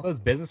 like all those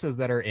businesses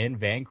that are in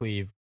Van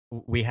Cleve,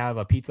 we have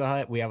a Pizza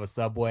Hut, we have a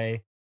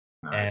Subway,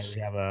 and Nice.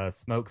 we have a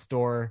smoke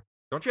store.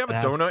 Don't you have a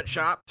Yeah. donut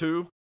shop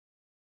too?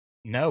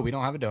 No, we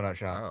don't have a donut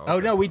shop. Oh, Oh,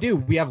 okay. no, we do.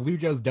 We have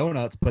Lujo's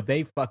Donuts, but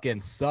they fucking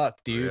suck,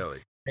 dude.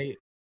 Really?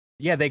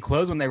 They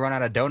close when they run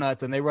out of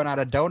donuts, and they run out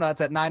of donuts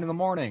at 9 in the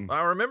morning.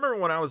 I remember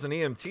when I was an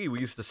EMT, we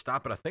used to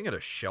stop at, I think, at a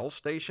Shell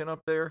station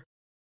up there,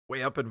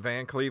 way up in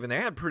Van Cleve, and they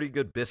had pretty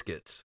good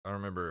biscuits. I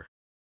remember.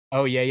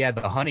 Oh yeah,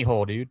 the honey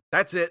hole, dude.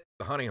 That's it,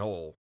 the honey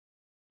hole.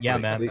 Yeah,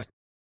 Wait, man. please-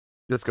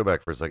 Let's go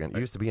back for a second. You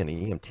used to be an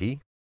EMT.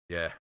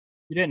 Yeah.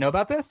 You didn't know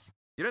about this?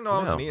 You didn't know I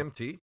was an No.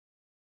 EMT?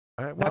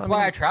 That's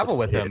why I travel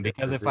with yeah, him,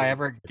 because if I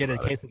ever get a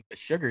case of the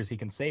sugars, he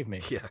can save me.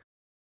 Yeah.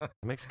 It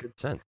makes good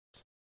sense.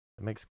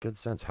 It makes good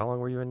sense. How long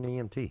were you in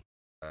EMT?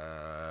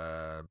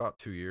 About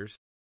 2 years.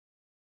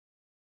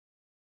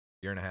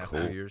 Year and a half,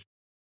 Cool. 2 years.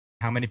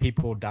 How many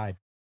people died?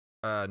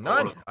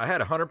 None. I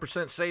had a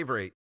 100% save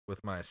rate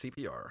with my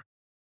CPR.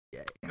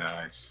 Yeah.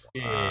 Nice.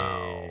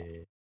 Wow.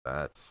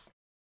 That's,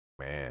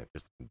 man,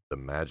 just the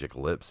magic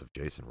lips of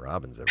Jason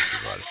Robbins.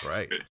 That's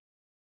right.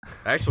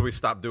 Actually, we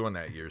stopped doing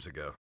that years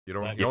ago. You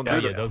don't, Yeah, you don't yeah,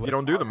 do yeah, those you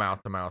don't do the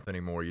mouth to mouth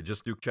anymore. You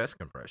just do chest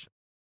compression.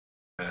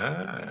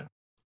 Ah,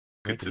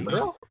 good to Thank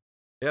know. you.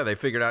 Yeah, they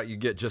figured out you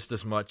get just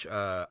as much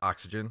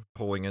oxygen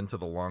pulling into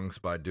the lungs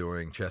by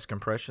doing chest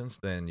compressions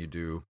than you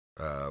do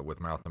with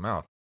mouth to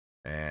mouth.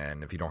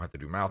 And if you don't have to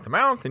do mouth to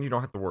mouth, then you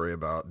don't have to worry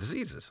about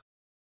diseases.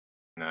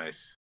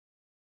 Nice.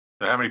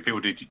 So how many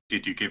people did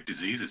you give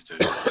diseases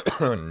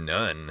to?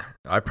 None.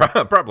 I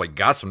probably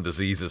got some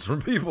diseases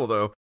from people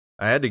though.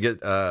 I had to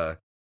get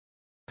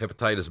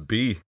hepatitis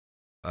B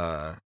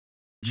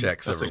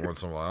checks That's every a-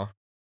 once in a while.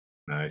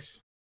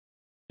 Nice.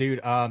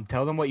 Dude,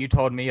 tell them what you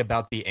told me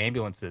about the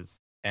ambulances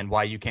and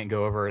why you can't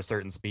go over a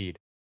certain speed.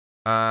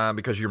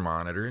 Because you're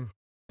monitored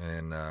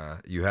and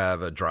you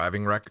have a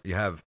driving record. You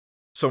have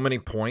so many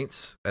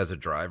points as a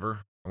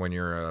driver when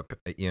you're a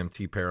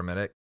EMT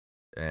paramedic,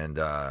 and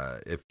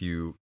if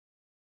you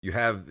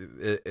have,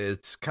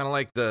 it's kind of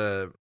like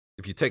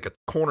if you take a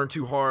corner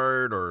too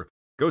hard or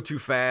go too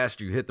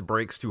fast, you hit the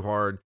brakes too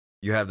hard.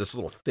 You have this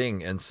little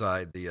thing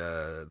inside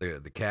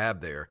the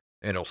cab there,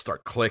 and it'll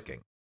start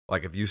clicking.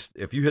 Like if you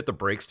hit the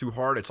brakes too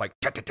hard, it's like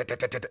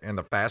and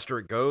the faster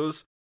it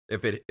goes,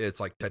 it's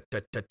like and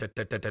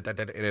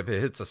if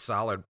it hits a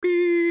solid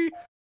beep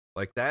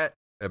like that,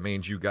 it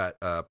means you got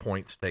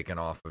points taken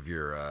off of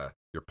your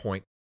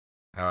point,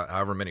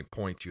 however many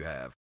points you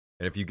have.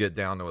 And if you get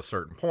down to a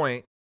certain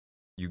point,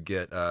 you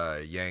get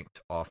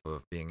yanked off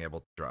of being able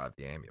to drive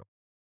the ambulance.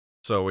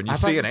 So when you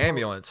see an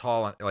ambulance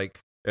hauling, like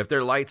if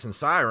they're lights and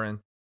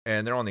siren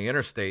and they're on the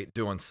interstate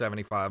doing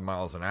 75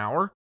 miles an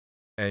hour,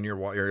 and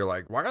you're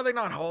like, why are they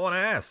not hauling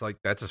ass? Like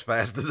that's as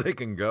fast as they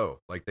can go.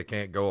 Like they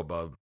can't go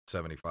above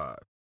 75.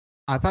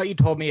 I thought you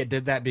told me it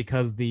did that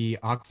because the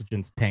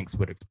oxygen tanks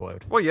would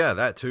explode. Well, yeah,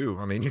 that too.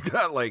 I mean, you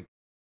got like,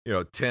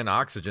 10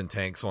 oxygen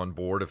tanks on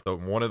board. If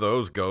one of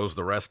those goes,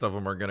 the rest of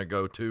them are going to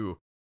go too.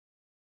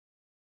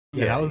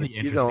 Yeah, that was the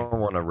interesting. You don't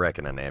want to wreck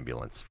in an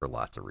ambulance for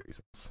lots of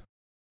reasons.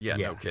 Yeah.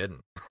 No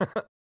kidding.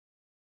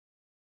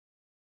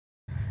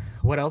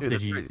 What else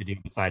did you used to do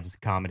besides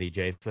comedy,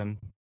 Jason?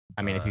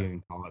 I mean, if you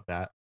can call it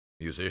that.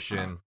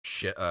 Musician,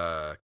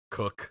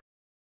 cook,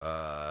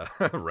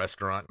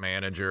 restaurant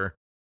manager,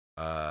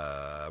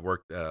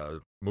 worked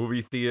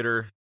movie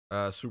theater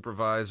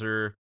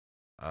supervisor,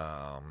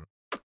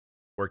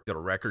 worked at a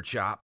record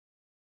shop,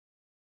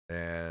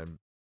 and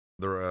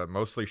they're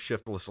mostly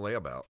shiftless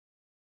layabout.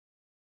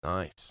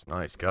 Nice.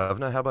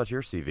 Governor, how about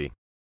your CV?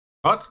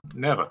 What?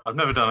 Never. I've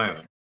never done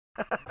anything.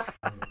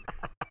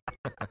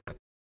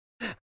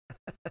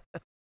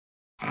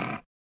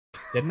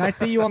 Didn't I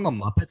see you on the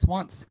Muppets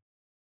once?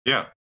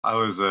 Yeah, I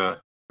was. I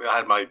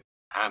had my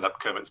hand up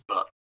Kermit's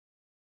butt.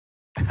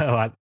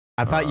 Oh,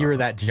 I thought you were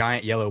that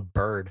giant yellow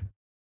bird.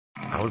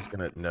 I was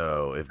gonna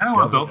know if. No,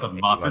 I built the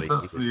Muppets.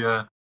 That's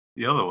the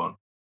other one.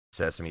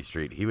 Sesame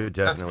Street. He would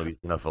definitely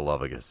be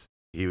Snuffleupagus.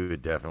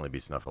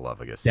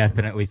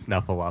 Definitely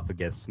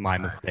Snuffleupagus. My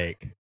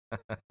mistake.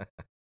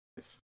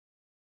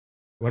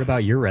 What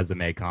about your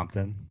resume,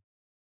 Compton?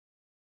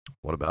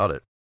 What about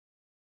it?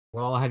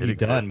 What all have you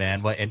done,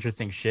 man? What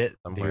interesting shit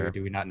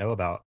do we not know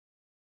about?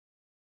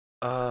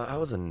 I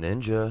was a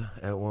ninja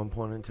at one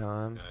point in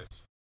time.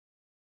 Nice.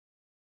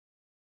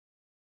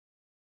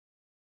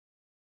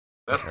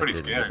 That's pretty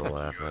scary.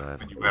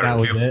 That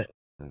was it.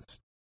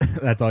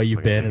 That's all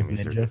you've been as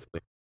ninja.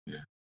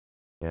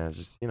 Yeah,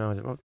 just I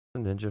was a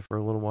ninja for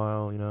a little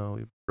while.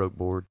 We broke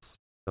boards,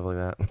 stuff like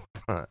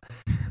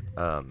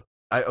that.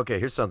 Okay,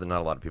 here's something not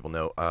a lot of people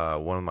know.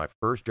 One of my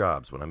first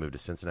jobs when I moved to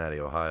Cincinnati,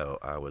 Ohio,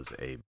 I was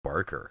a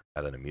barker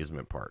at an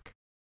amusement park.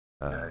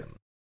 Nice.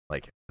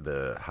 Like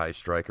the High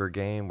Striker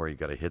game where you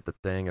got to hit the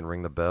thing and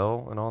ring the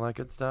bell and all that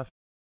good stuff.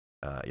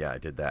 Yeah, I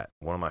did that.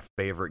 One of my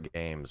favorite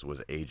games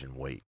was Age and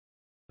Weight.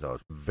 So I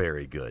was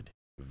very good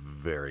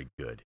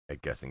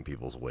at guessing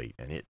people's weight,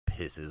 and it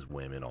pisses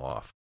women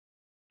off.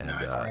 And,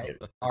 nice.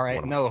 All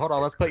right. No, hold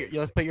on. Let's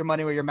put your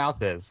money where your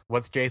mouth is.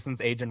 What's Jason's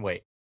age and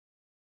weight?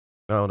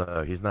 Oh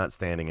no, he's not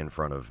standing in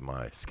front of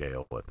my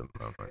scale at the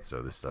moment,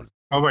 so this does.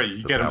 Oh wait,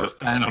 you get them to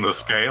stand on the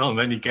scale and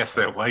then you guess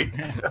their weight.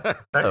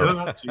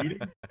 That's cheating.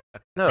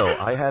 No,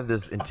 I have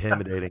this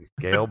intimidating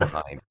scale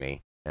behind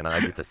me, and I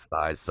get to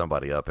size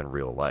somebody up in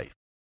real life.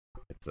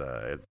 It's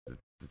a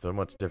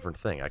much different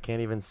thing. I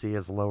can't even see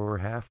his lower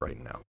half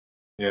right now.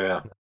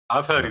 Yeah,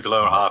 I've heard his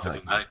lower half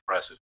isn't that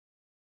impressive.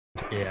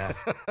 Yeah.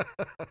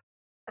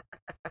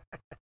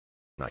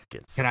 Not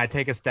getting. Can I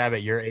take a stab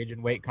at your age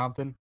and weight,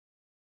 Compton?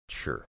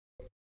 Sure.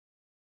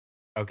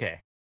 Okay.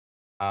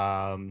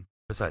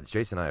 Besides,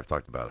 Jason and I have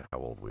talked about how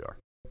old we are.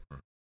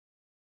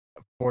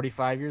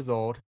 45 years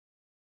old.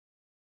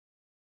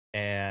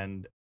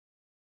 And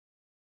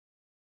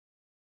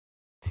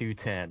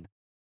 210.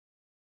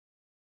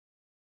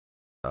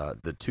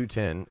 The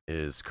 210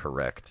 is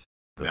correct.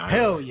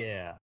 Hell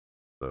yeah.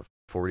 The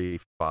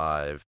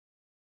 45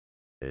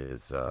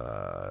 is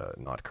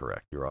not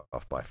correct. You're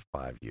off by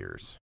 5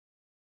 years.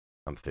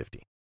 I'm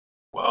 50.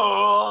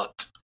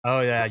 What?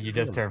 Oh yeah, you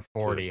just turned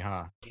 40,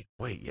 huh?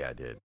 Wait, yeah, I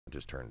did. I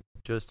just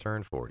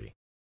turned 40.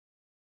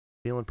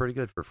 Feeling pretty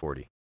good for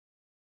 40.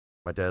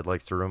 My dad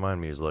likes to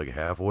remind me, he's like,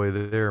 halfway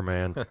there,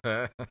 man.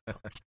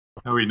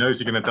 Oh, he knows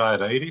you're going to die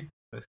at 80?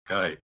 This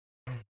guy.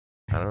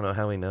 I don't know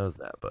how he knows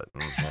that, but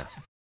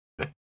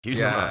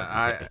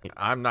yeah.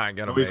 I'm not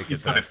going to make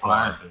it that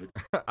far.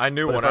 I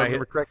knew when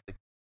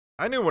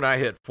I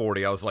hit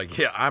 40, I was like,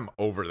 yeah, I'm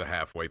over the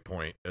halfway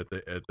point at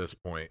this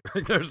point.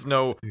 there's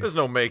no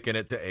making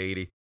it to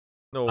 80.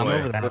 No I'm way.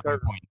 over the halfway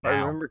point now. I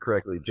remember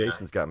correctly,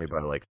 Jason's got me by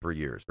like 3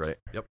 years, right?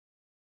 Yep.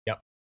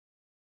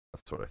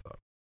 That's what I thought.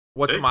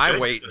 What's my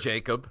weight,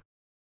 Jacob?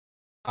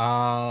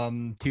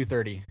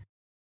 230.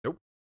 Nope.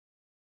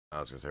 I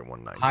was gonna say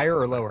 190. Higher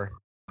or lower?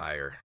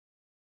 Higher.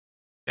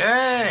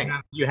 Dang!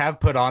 You have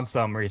put on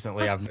some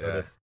recently, I've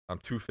noticed. I'm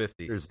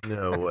 250. There's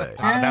no way.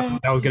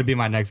 That was gonna be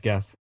my next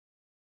guess.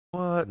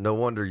 What? No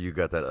wonder you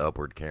got that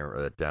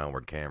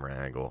downward camera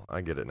angle.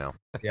 I get it now.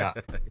 Yeah.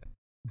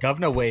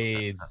 Governor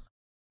weighs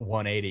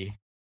 180.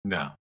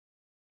 No,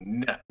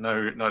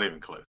 not even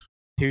close.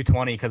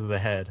 220 because of the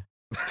head.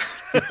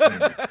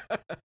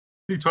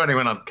 220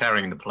 when I'm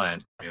carrying the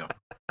plant. Yeah.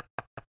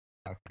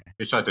 Okay.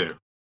 Which I do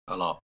a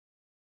lot.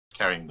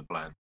 Carrying the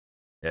plant.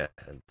 Yeah.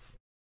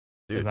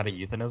 Is that a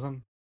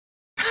euphemism?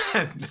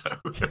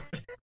 No.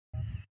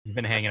 You've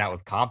been hanging out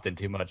with Compton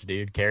too much,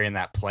 dude. Carrying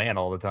that plant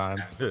all the time.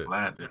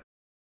 Plant.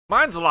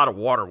 Mine's a lot of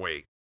water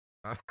weight.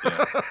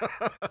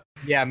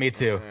 Yeah, me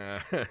too.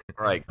 All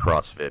right,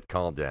 CrossFit,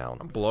 calm down.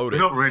 I'm We're bloated.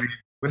 not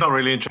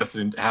really interested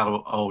in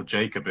how old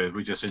Jacob is.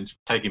 We're just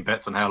taking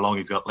bets on how long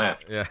he's got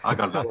left. Yeah. I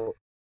got We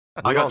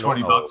I all got know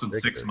 $20 how in Jacob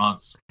 6 is.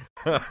 months.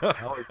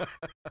 How is-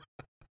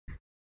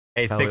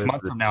 Hey, How 6 is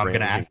months the from now, I'm gonna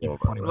training ask you going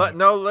for on? 20 bucks.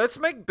 No, let's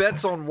make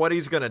bets on what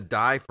he's gonna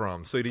die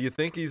from. So, do you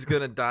think he's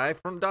gonna die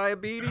from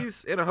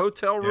diabetes in a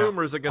hotel room,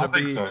 or is it I gonna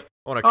think be so.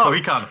 on a Oh,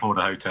 he can't afford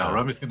a hotel No.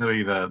 room. It's going to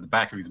be the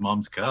back of his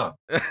mom's car.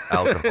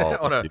 Alcohol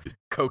on a induced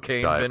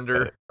cocaine diabetic.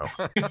 bender?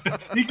 Oh,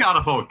 He can't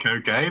afford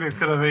cocaine. It's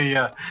going to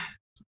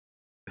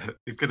be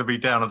he's going to be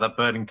down at that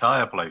burning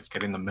tire place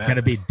getting the It's meth.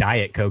 gonna be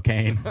diet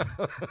cocaine.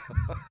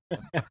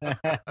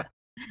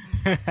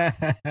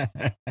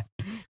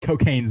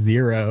 Cocaine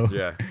zero.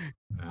 Yeah.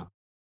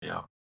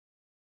 Yeah.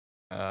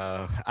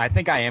 I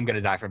think I am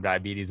gonna die from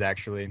diabetes.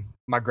 Actually,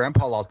 my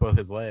grandpa lost both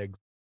his legs.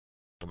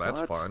 Well,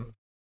 that's What? fun.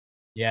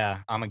 Yeah,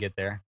 I'm gonna get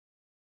there.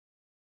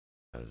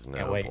 that is Can't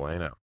no wait.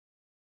 bueno.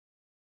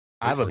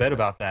 I have a Seriously. bit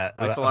about that.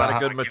 There's a about lot of how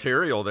good I can't-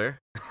 material there.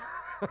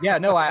 Yeah,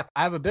 no, I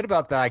have a bit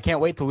about that. I can't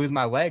wait to lose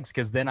my legs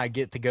because then I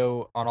get to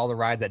go on all the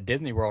rides at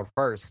Disney World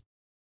first,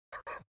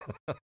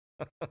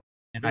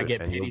 and I Good,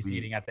 get and you'll pity be-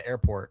 seating at the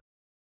airport.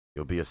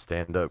 You'll be a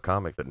stand-up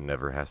comic that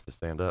never has to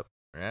stand up.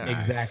 Yeah.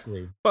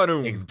 Exactly.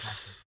 Ba-doom.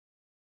 Exactly.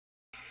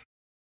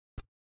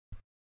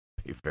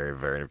 Be very,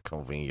 very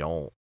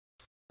convenient.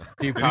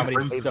 Do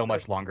comedy so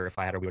much longer if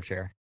I had a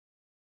wheelchair.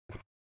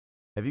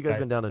 Have you guys Right.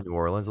 been down to New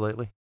Orleans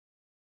lately?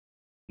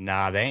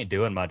 Nah, they ain't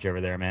doing much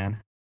over there,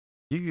 man.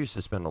 You used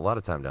to spend a lot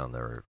of time down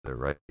there,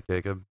 right,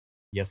 Jacob?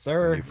 Yes, When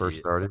sir. you first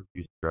Yes. started, you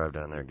used to drive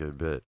down there a good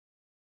bit.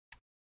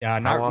 Yeah, How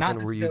not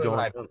often were you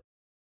necessarily going? when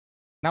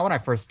not when I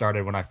first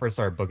started. When I first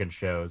started booking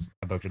shows,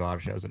 I booked a lot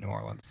of shows in New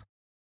Orleans.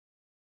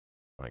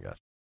 Oh my gosh.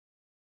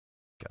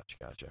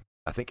 Gotcha.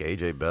 I think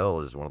AJ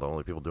Bell is one of the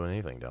only people doing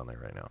anything down there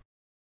right now.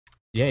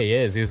 Yeah, he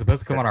is. He was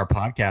supposed to come on our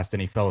podcast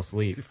and he fell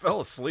asleep. He fell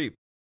asleep,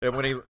 and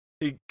when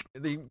he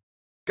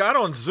got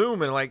on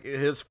Zoom and like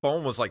his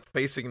phone was like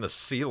facing the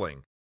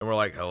ceiling, and we're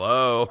like,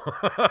 "Hello."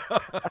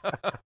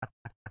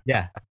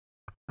 Yeah.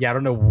 Yeah, I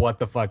don't know what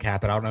the fuck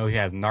happened. I don't know if he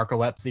has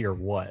narcolepsy or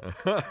what.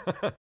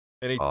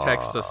 And he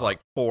texts us Aw. like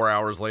 4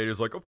 hours later. He's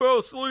like, "I fell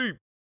asleep."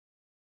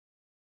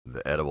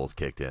 The edibles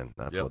kicked in.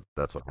 Yep.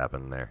 That's what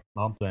happened there.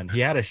 Something. He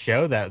had a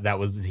show that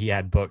was he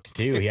had booked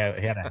too. He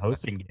had a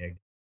hosting gig.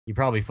 You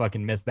probably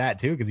fucking missed that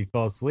too because he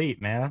fell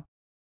asleep, man.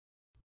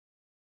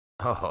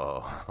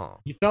 Oh,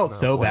 He felt No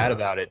so bad bueno.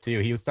 about it too.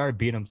 He started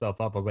beating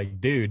himself up. I was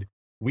like, dude,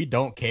 we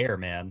don't care,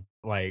 man.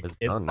 Like it's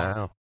it's done fine.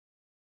 now.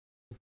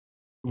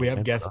 We have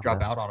It's guests done drop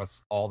now. out on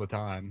us all the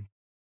time.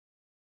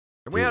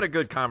 And we Dude. had a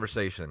good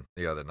conversation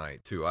the other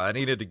night too. I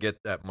needed to get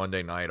that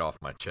Monday night off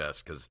my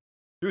chest because,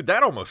 dude,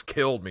 that almost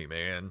killed me,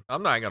 man.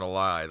 I'm not gonna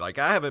lie. Like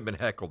I haven't been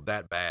heckled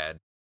that bad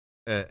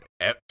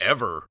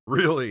ever,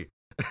 really.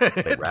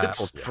 It rattled you,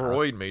 huh?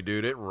 destroyed me,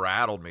 dude. It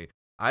rattled me.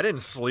 I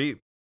didn't sleep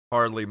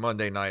hardly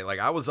Monday night. Like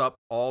I was up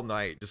all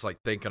night just like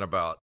thinking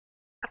about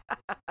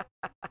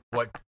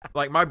what.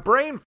 Like my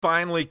brain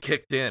finally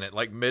kicked in at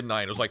like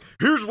midnight. It was like,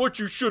 here's what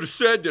you should have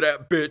said to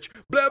that bitch.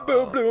 Blah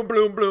boom bloom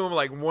bloom bloom.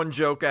 Like one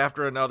joke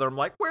after another. I'm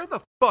like, where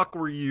the fuck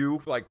were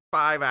you like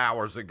 5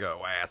 hours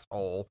ago,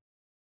 asshole?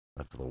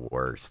 That's the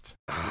worst.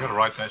 You got to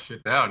write that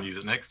shit down and use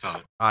it next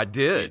time. I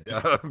did.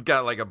 I've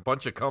got like a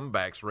bunch of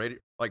comebacks ready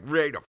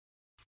to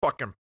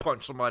fucking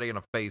punch somebody in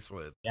the face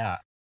with. Yeah.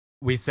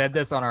 We said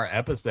this on our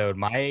episode.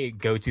 My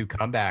go-to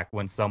comeback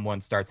when someone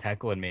starts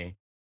heckling me,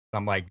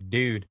 I'm like,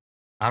 dude,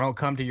 I don't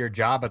come to your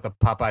job at the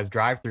Popeyes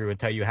drive-thru and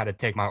tell you how to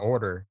take my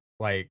order.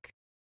 Like,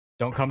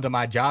 don't come to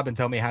my job and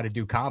tell me how to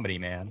do comedy,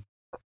 man.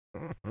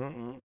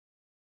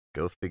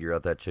 Go figure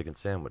out that chicken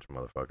sandwich,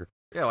 motherfucker.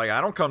 Yeah, like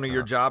I don't come to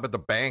your job at the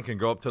bank and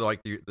go up to like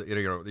you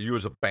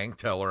as a bank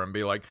teller and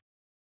be like,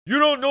 you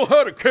don't know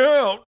how to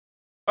count.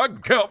 I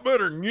can count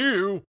better than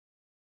you.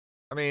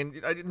 I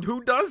mean,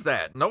 who does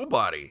that?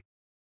 Nobody.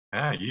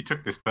 Yeah, you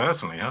took this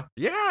personally, huh?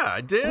 Yeah, I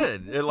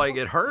did.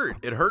 It hurt.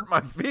 It hurt my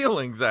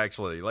feelings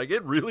actually. Like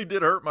it really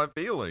did hurt my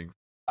feelings.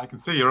 I can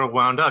see you're all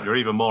wound up. You're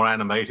even more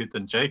animated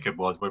than Jacob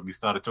was when we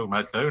started talking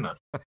about donut.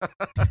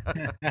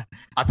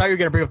 I thought you were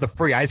going to bring up the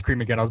free ice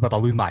cream again. I was about to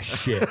lose my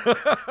shit.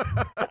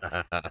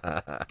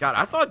 God,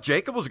 I thought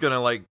Jacob was gonna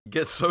like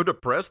get so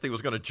depressed he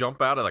was gonna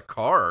jump out of the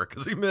car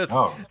because he missed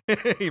Oh,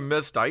 he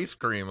missed ice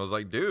cream. I was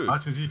like, dude,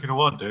 much as you can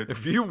want, dude.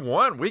 if you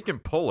want, we can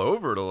pull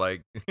over to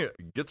like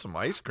get some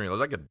ice cream. It was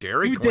like a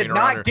Dairy You Queen did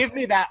around not here. give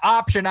me that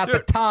option at the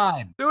Dude.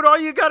 time. Dude, all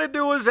you gotta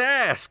do is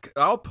ask.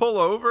 I'll pull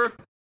over.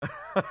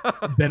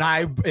 Then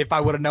if I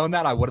would have known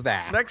that, I would have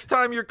asked. Next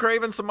time you're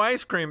craving some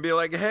ice cream, be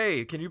like,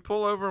 hey, can you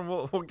pull over and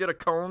we'll get a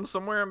cone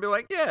somewhere and be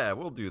like, yeah,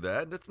 we'll do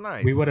that. That's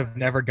nice. We would have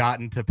never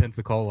gotten to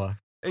Pensacola.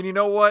 And you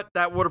know what?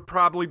 That would have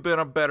probably been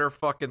a better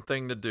fucking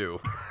thing to do.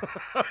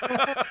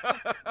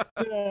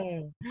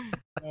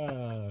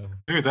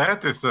 Dude, they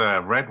had this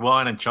red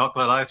wine and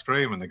chocolate ice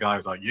cream, and the guy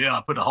was like, yeah,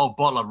 I put a whole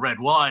bottle of red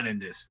wine in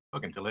this.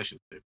 Fucking delicious,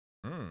 dude.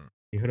 Hmm.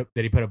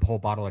 Did he put a whole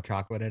bottle of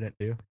chocolate in it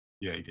too?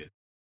 Yeah, he did.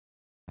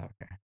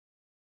 Okay.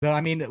 So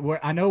I mean,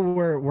 I know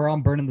we're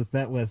on burning the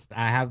set list.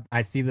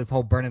 I see this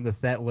whole burning the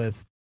set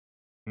list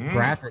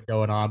graphic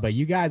going on, but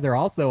you guys are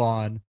also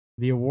on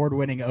the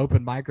award-winning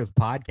Open Micros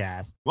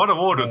podcast. What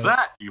award was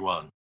that you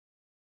won?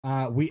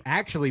 We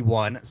actually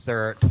won,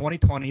 sir,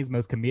 2020's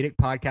most comedic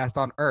podcast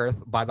on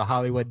earth by the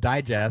Hollywood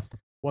Digest.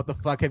 What the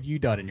fuck have you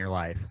done in your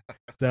life?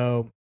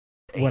 So,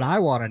 what I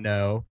want to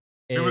know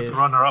is Who was the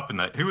runner-up in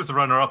that? Who was the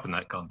runner-up in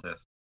that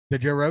contest? the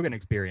Joe Rogan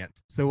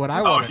Experience. So, what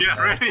I want to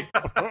know, really?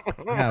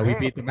 yeah, we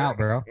beat them out,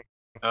 bro.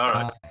 All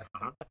right.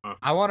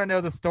 I want to know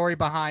the story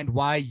behind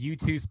why you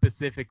two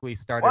specifically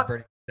started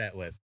burning the set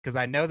list, because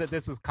I know that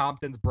this was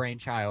Compton's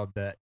brainchild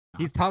that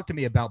he's talked to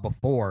me about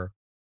before,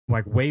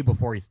 like way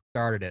before he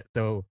started it.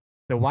 So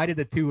why did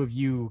the two of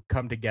you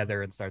come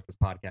together and start this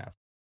podcast?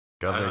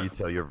 Governor, you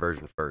tell your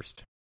version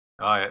first.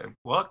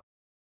 What?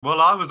 Well,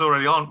 I was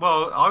already on.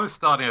 Well, I was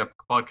starting a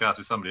podcast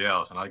with somebody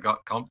else, and I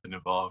got Compton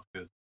involved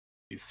because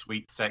his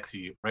sweet,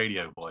 sexy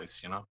radio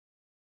voice,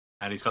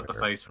 and he's got the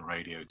face for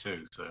radio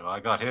too. So I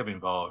got him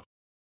involved,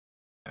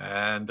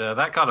 and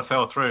that kind of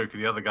fell through because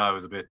the other guy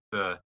was a bit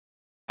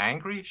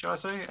angry. Shall I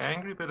say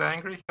angry? A bit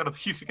angry. He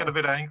got a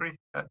bit angry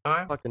at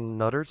time. Fucking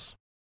nutters.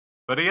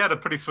 But he had a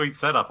pretty sweet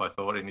setup, I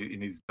thought,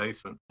 in his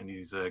basement, in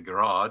his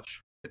garage.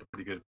 He had a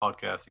pretty good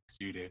podcasting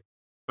studio.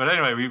 But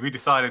anyway, we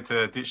decided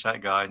to ditch that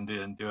guy and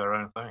do our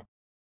own thing.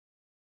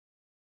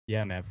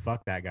 Yeah, man,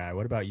 fuck that guy.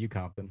 What about you,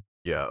 Compton?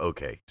 Yeah,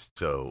 okay.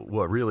 So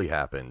what really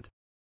happened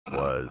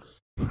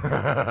was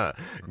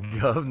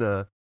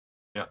Governor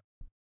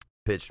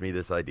pitched me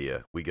this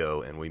idea. We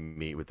go and we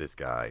meet with this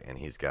guy, and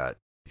he's got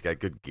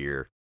good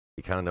gear.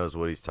 He kind of knows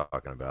what he's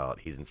talking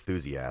about. He's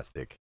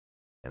enthusiastic,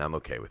 and I'm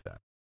okay with that.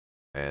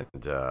 And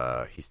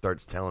he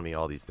starts telling me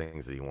all these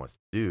things that he wants to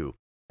do,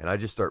 and I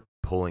just start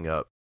pulling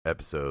up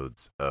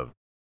episodes of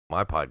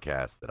my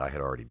podcast that I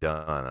had already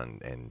done,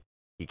 and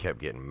he kept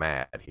getting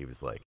mad. He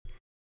was like,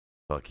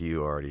 fuck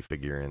you, already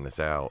figuring this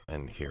out,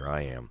 and here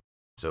I am.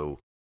 So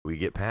we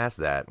get past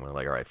that, and we're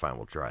like, all right, fine,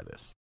 we'll try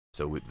this.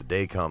 So the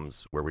day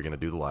comes where we're going to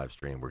do the live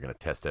stream. We're going to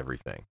test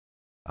everything.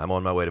 I'm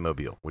on my way to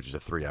Mobile, which is a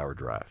 3-hour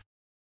drive.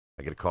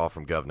 I get a call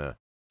from Governor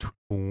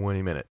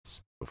 20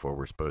 minutes before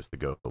we're supposed to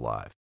go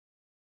live.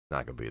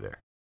 Not going to be there.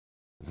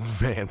 His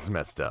van's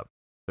messed up.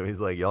 So he's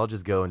like, y'all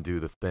just go and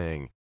do the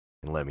thing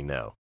and let me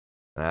know.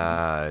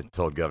 I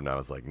told Governor, I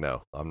was like,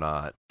 no, I'm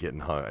not getting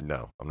hung.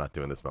 No, I'm not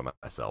doing this by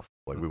myself.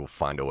 Like, we will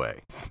find a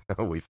way.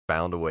 So we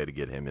found a way to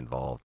get him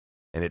involved.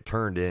 And it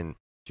turned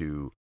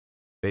into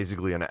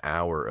basically an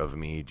hour of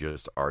me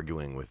just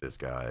arguing with this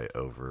guy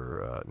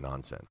over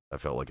nonsense. I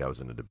felt like I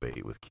was in a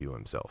debate with Q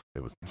himself.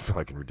 It was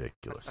fucking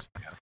ridiculous.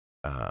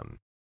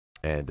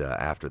 And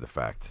after the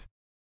fact,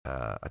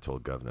 I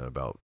told Governor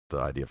about the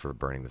idea for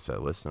burning the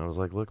set list, and I was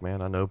like, look,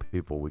 man, I know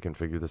people. We can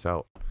figure this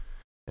out.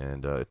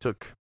 And it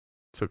took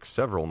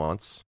several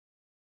months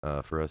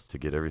for us to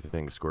get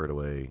everything squared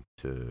away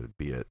to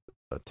be at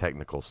a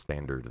technical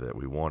standard that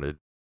we wanted.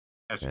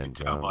 As you can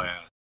tell by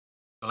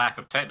a lack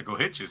of technical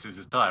hitches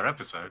this entire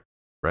episode.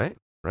 Right.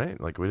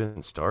 Like, we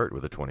didn't start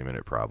with a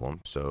 20-minute problem,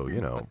 so,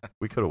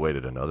 we could have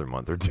waited another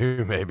month or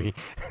two, maybe.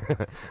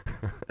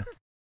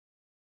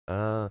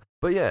 But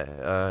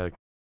yeah,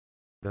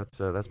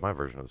 that's my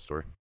version of the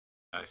story.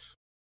 Nice.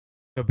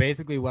 So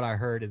basically what I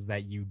heard is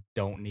that you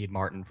don't need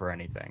Martin for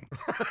anything.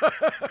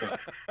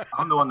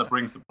 I'm the one that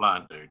brings the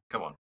plan, dude.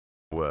 Come on.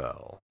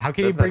 Well, how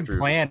can you bring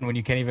plan when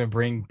you can't even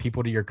bring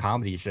people to your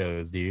comedy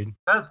shows, dude?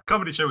 That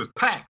comedy show was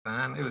packed,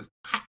 man. It was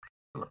packed.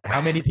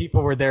 How many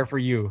people were there for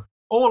you?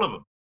 All of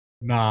them.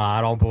 Nah,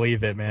 I don't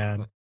believe it,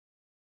 man.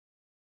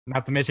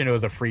 Not to mention it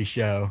was a free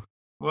show.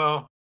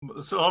 Well,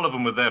 so all of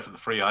them were there for the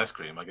free ice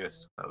cream. I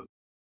guess that was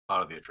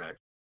part of the attraction.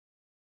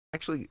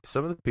 Actually,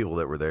 some of the people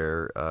that were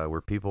there were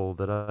people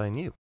that I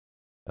knew.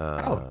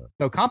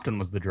 So Compton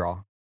was the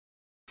draw.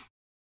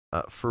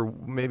 For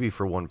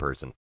one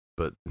person,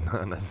 but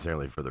not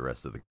necessarily for the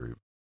rest of the group.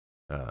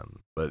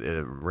 But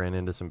it ran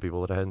into some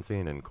people that I hadn't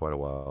seen in quite a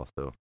while,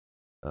 so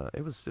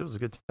it was a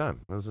good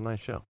time. It was a nice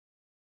show.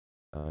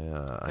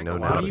 I know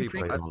now.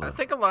 I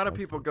think a lot of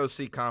people go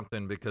see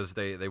Compton because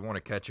they want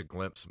to catch a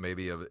glimpse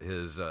maybe of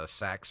his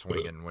sax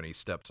swinging when he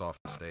steps off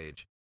the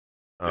stage.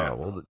 Oh, yeah.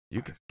 Well,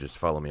 you could just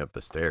follow me up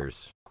the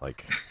stairs.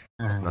 Like,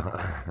 it's not.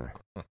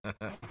 You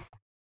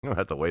don't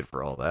have to wait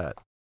for all that.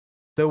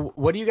 So,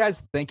 what do you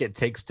guys think it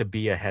takes to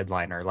be a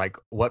headliner? Like,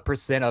 what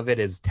 % of it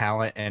is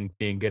talent and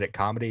being good at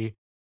comedy,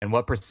 and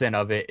what %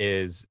 of it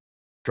is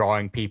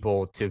drawing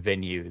people to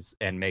venues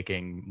and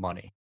making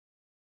money?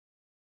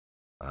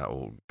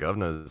 Well,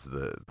 Governor's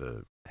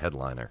the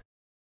headliner.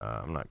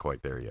 I'm not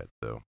quite there yet,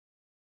 though.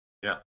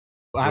 Yeah.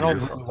 I don't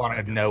really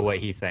want to know what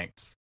he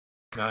thinks.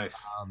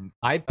 Nice.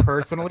 I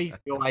personally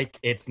feel like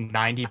it's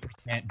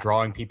 90%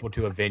 drawing people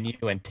to a venue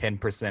and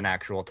 10%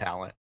 actual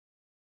talent.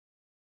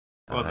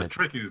 Well, the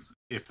trick is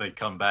if they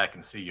come back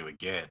and see you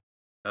again.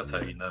 That's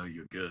how you know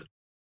you're good.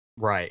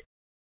 Right.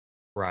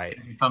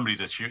 If somebody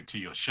to shoot to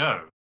your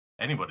show,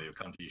 anybody will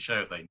come to your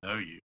show if they know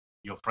you.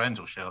 Your friends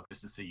will show up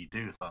just to see you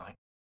do something.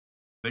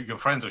 Your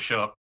friends will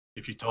show up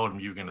if you told them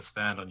you were going to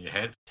stand on your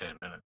head for 10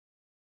 minutes.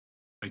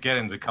 But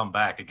getting to come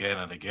back again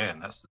and again,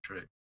 that's the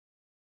trick.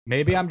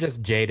 Maybe I'm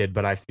just jaded,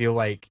 but I feel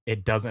like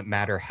it doesn't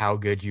matter how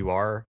good you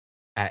are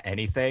at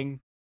anything.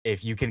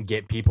 If you can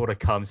get people to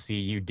come see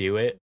you do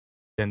it,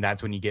 then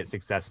that's when you get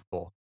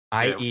successful. Yeah.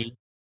 I.e.,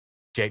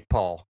 Jake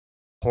Paul,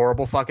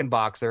 horrible fucking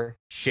boxer,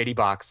 shitty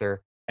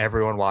boxer.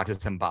 Everyone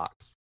watches him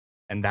box.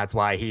 And that's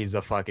why he's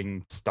a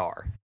fucking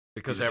star.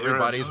 Because Is it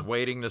everybody's Aaron?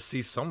 waiting to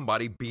see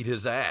somebody beat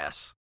his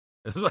ass.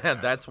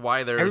 That's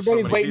why there's Everybody's so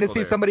many waiting to people see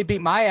there. somebody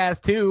beat my ass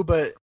too,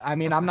 but I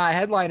mean, I'm not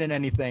headlining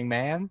anything,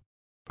 man.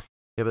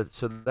 Yeah, but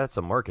so that's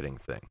a marketing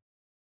thing.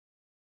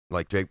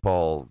 Like Jake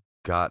Paul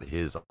got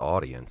his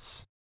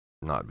audience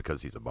not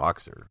because he's a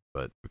boxer,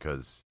 but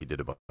because he did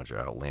a bunch of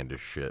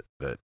outlandish shit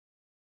that,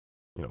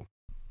 you know,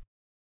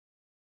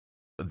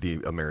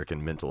 the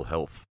American mental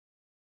health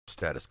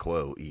status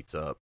quo eats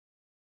up.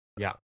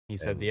 Yeah, he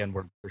said the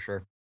N-word for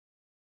sure.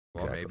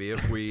 Well, Exactly. maybe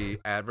if we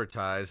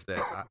advertise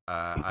that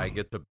I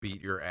get to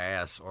beat your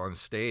ass on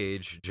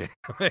stage,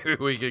 maybe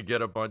we could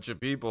get a bunch of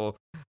people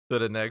to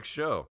the next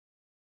show.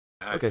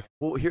 Okay,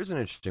 well, here's an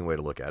interesting way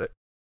to look at it.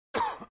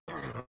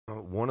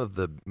 One of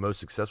the most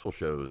successful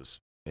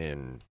shows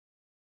in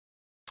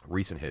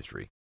recent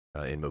history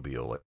in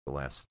Mobile, like the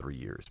last 3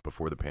 years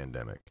before the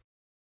pandemic,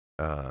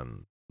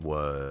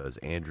 was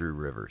Andrew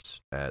Rivers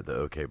at the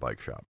OK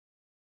Bike Shop.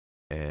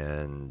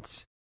 And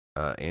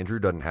Andrew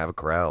doesn't have a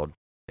crowd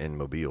in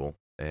Mobile,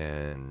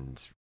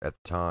 and at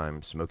the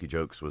time, Smokey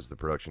Jokes was the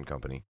production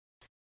company,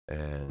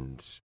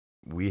 and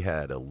we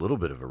had a little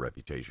bit of a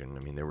reputation.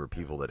 I mean, there were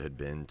people that had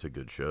been to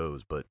good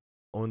shows, but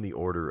on the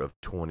order of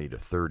 20 to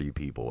 30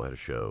 people at a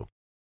show.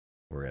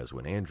 Whereas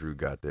when Andrew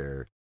got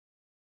there,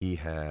 we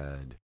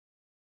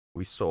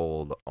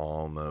sold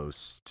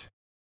almost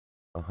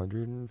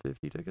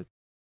 150 tickets.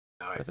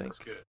 Nice, I think that's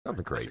good. something That's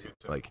a crazy. good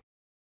tip. Like,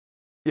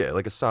 yeah,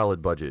 like a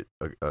solid budget.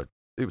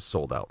 It was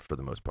sold out for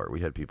the most part.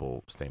 We had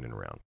people standing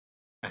around.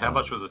 And how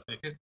much was the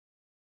ticket?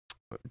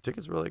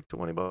 Tickets were like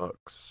 $20. It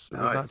was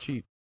not Nice.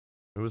 cheap.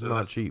 It was So not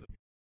that's- cheap.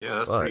 Yeah,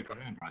 that's But-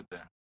 $3,000 right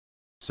there.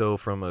 So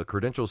from a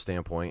credential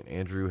standpoint,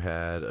 Andrew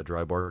had a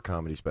dry bar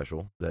comedy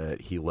special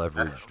that he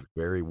leveraged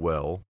very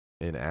well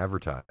in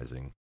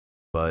advertising,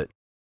 but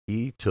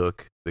he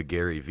took the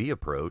Gary Vee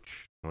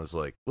approach and was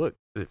like, look,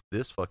 if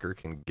this fucker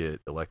can get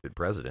elected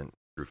president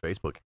through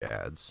Facebook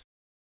ads,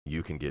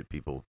 you can get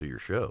people to your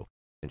show.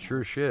 And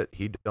sure as shit,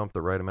 he dumped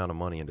the right amount of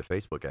money into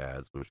Facebook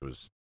ads, which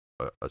was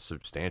a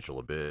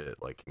substantial bit,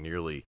 like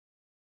nearly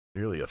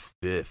a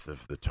fifth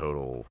of the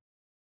total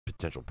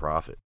potential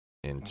profit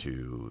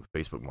into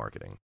Facebook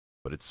marketing.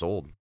 But it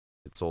sold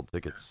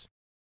tickets.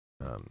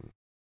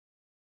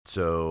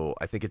 So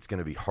I think it's going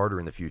to be harder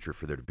in the future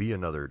for there to be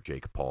another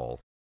Jake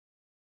Paul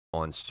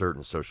on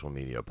certain social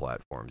media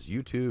platforms.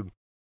 YouTube,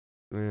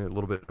 a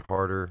little bit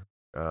harder,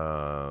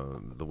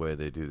 the way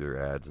they do their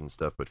ads and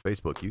stuff. But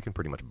Facebook, you can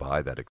pretty much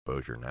buy that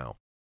exposure now.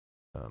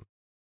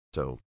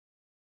 So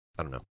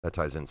I don't know. That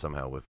ties in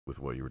somehow with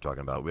what you were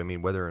talking about. I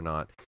mean, whether or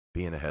not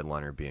being a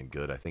headliner, being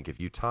good, I think if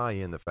you tie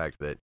in the fact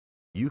that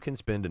you can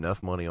spend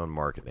enough money on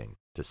marketing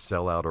to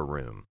sell out a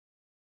room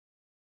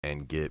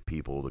and get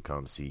people to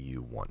come see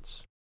you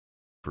once,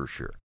 for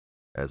sure,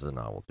 as a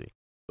novelty.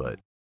 But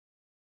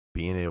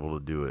being able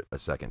to do it a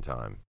second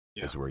time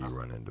is where you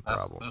run into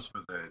problems.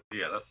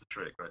 That's the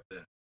trick right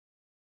there.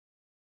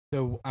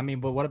 So, I mean,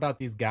 but what about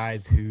these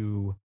guys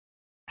who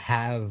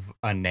have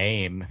a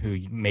name, who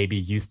maybe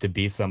used to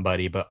be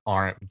somebody but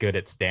aren't good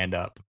at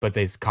stand-up, but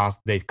they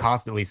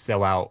constantly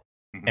sell out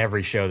Mhm.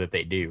 every show that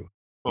they do?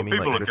 Well, You mean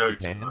people like will go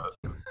Griffin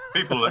to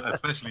people,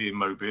 especially in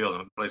Mobile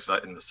and places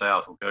like in the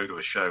South, will go to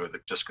a show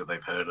just because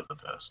they've heard of the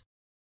person,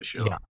 for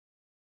sure. Yeah.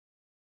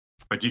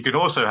 But you can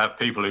also have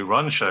people who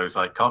run shows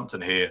like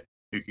Compton here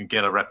who can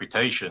get a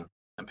reputation,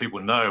 and people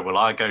know, well,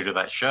 I go to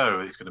that show,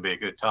 it's going to be a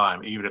good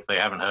time, even if they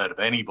haven't heard of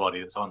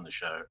anybody that's on the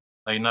show.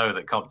 They know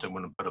that Compton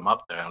wouldn't put them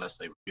up there unless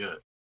they were good.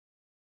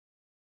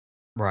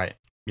 Right.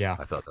 Yeah.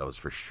 I thought that was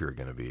for sure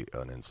going to be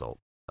an insult.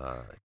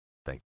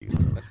 Thank you.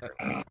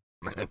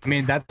 I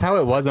mean, that's how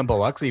it was in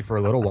Biloxi for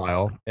a little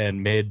while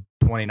in mid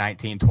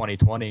 2019,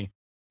 2020.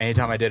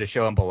 Anytime I did a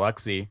show in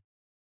Biloxi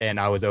and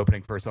I was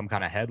opening for some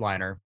kind of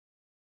headliner,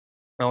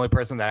 the only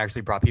person that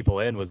actually brought people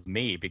in was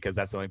me, because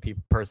that's the only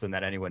person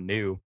that anyone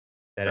knew,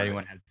 that Right.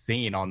 anyone had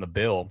seen on the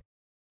bill.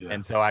 Yeah.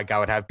 And so I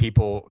would have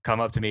people come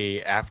up to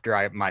me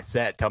after my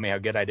set, tell me how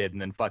good I did,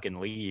 and then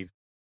fucking leave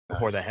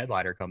before the Nice.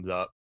 headliner comes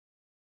up.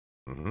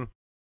 Mm-hmm.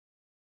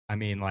 I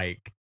mean,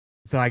 like,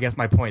 so I guess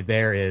my point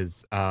there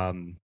is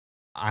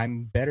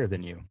I'm better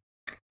than you.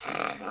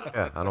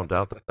 Yeah, I don't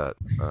doubt that.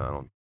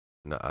 I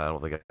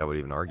don't think I would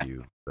even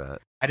argue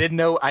that. I didn't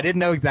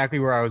know exactly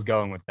where I was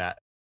going with that.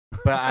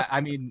 But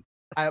I mean,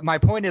 my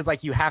point is,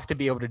 like, you have to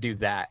be able to do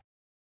that.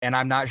 And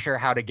I'm not sure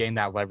how to gain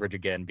that leverage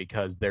again,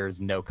 because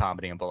there's no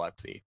comedy in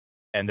Biloxi,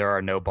 and there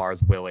are no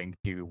bars willing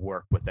to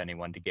work with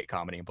anyone to get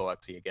comedy in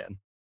Biloxi again.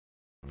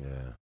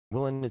 Yeah.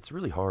 Well, and it's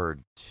really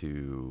hard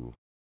to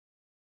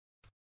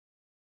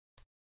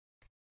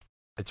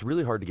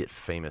get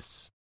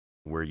famous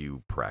where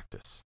you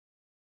practice.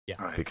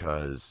 Yeah. Right.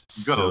 Because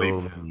You gotta so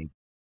leave town. many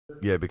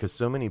Yeah, because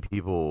so many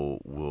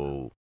people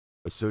will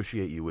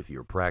associate you with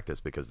your practice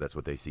because that's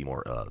what they see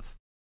more of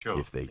Sure.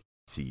 if they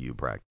see you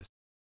practice.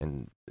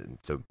 And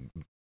so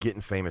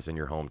getting famous in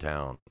your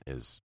hometown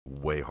is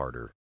way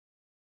harder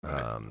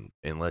Right.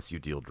 unless you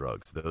deal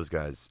drugs. Those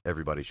guys,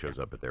 everybody shows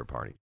up at their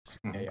parties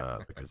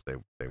because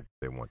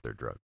they want their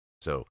drug.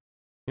 So,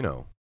 you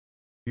know,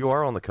 you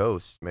are on the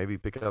coast, maybe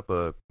pick up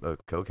a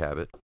coke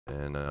habit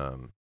and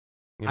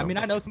you know. I mean,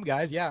 I know some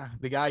guys. Yeah,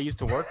 the guy I used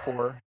to work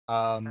for.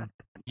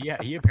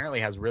 Yeah, he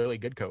apparently has really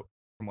good coke,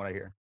 from what I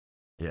hear.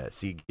 Yeah,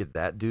 see, get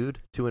that dude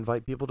to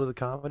invite people to the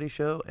comedy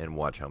show and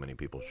watch how many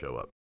people show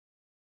up.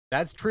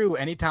 That's true.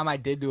 Anytime I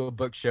did do a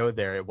book show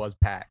there, it was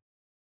packed.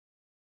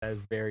 That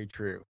is very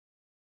true.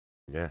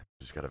 Yeah,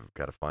 just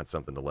gotta find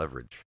something to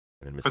leverage.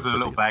 And in Put the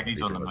little Mississippi,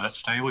 baggies on the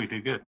merch table. You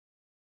do good.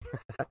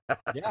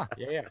 Yeah.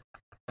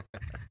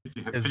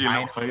 Put your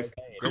little face.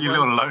 Put your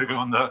little logo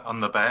on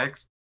the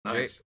bags.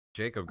 Nice.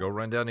 Jacob, go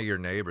run down to your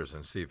neighbors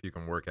and see if you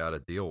can work out a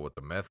deal with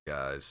the meth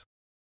guys.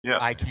 Yeah.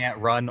 I can't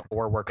run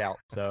or work out,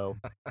 so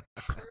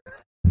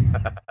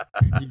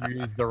you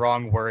used the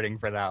wrong wording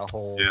for that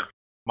whole. Yeah.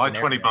 My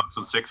scenario. $20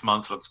 on 6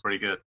 months looks pretty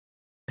good.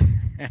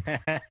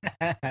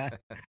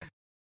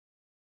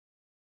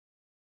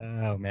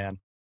 Oh man,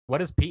 what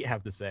does Pete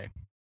have to say?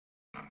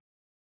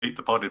 Eat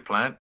the potted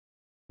plant.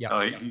 Yeah.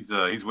 Oh,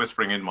 he's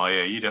whispering in my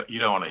ear. You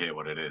don't want to hear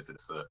what it is.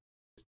 It's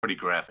pretty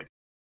graphic.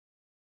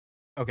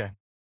 Okay,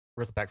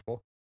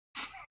 respectful.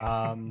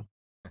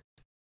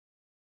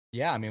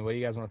 Yeah, I mean, what do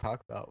you guys want to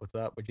talk about? What's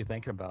up? What you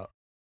thinking about?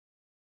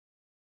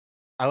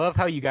 I love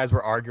how you guys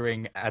were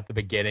arguing at the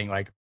beginning,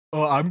 like,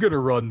 "Oh, I'm gonna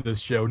run this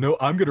show. No,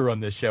 I'm gonna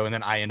run this show," and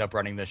then I end up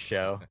running this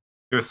show.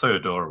 It was so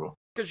adorable.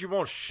 Because you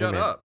won't shut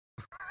man. up.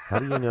 How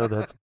do you know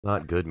that's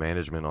not good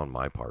management on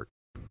my part?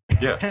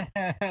 Yeah.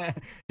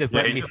 Just Yeah,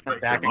 let he me just sit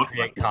makes back it and look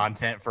create like it.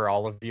 content for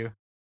all of you,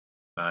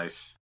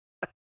 Nice.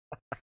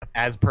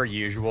 as per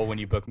usual when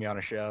you book me on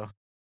a show.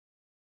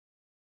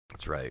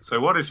 That's right. So,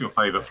 what is your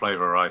favorite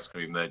flavor of ice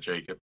cream there,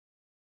 Jacob?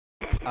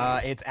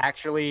 It's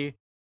actually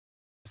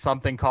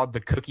something called the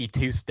Cookie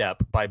Two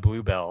Step by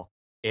Bluebell.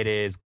 It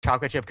is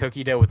chocolate chip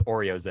cookie dough with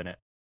Oreos in it.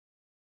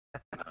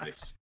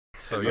 Nice.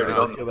 So Yeah, you're but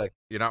not, let's go back.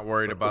 you're not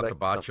worried let's go about the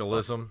back to something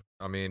botulism?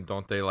 I mean,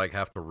 don't they like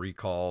have to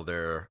recall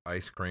their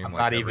ice cream I'm like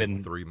not every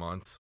even- 3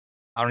 months?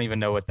 I don't even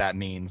know what that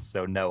means,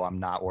 so no, I'm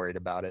not worried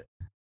about it.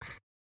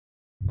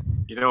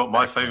 You know what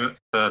my favorite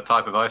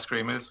type of ice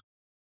cream is?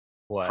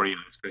 What? Free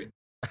ice cream.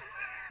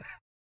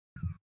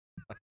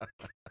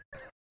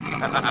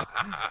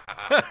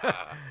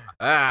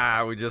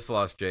 We just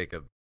lost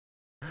Jacob.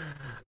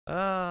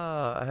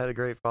 I had a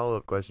great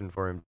follow-up question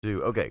for him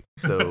too. Okay,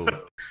 so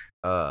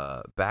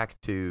back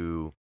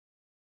to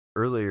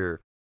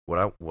earlier. What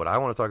I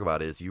want to talk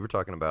about is you were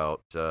talking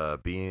about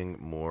being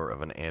more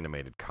of an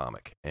animated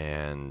comic,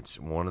 and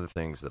one of the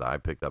things that I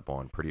picked up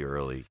on pretty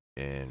early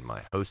in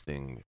my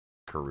hosting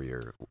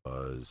career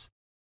was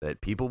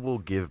that people will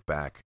give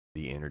back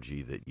the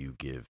energy that you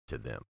give to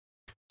them.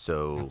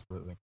 So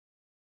Absolutely.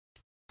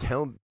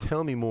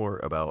 tell me more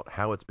about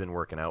how it's been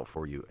working out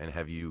for you, and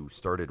have you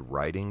started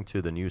writing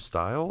to the new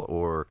style,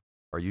 or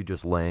are you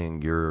just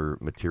laying your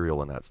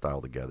material in that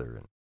style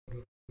together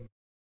and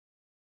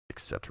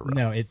etc.?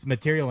 No, it's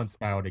material and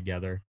style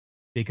together,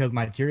 because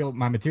my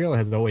material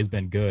has always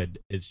been good.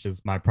 It's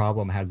just my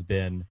problem has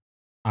been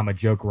I'm a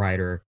joke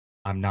writer.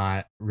 I'm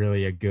not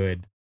really a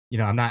good,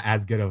 I'm not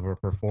as good of a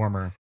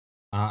performer.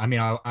 I mean,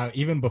 I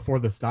even before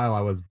the style,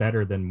 I was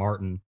better than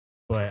Martin,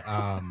 but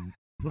I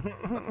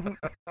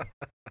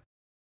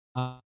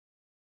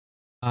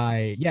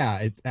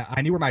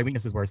knew where my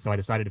weaknesses were, so I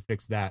decided to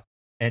fix that,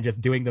 and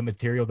just doing the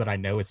material that I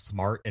know is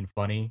smart and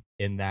funny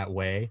in that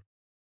way,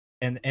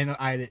 and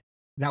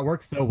that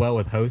works so well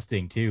with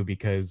hosting too,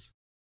 because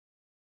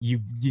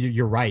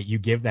you're right, you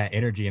give that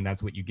energy and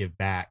that's what you give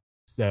back.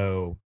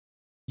 So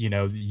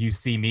you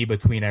see me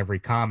between every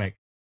comic,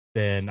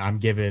 then I'm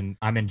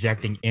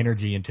injecting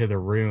energy into the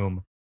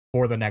room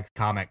for the next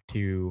comic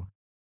to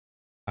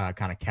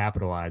kind of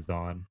capitalize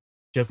on.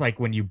 Just like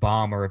when you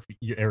bomb, or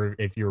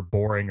if you're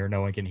boring or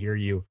no one can hear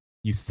you,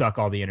 you suck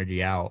all the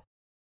energy out.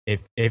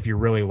 If you're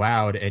really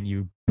loud and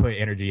you put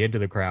energy into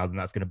the crowd, then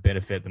that's going to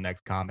benefit the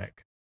next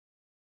comic.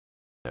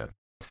 Yeah.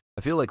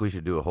 I feel like we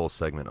should do a whole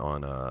segment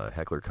on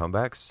heckler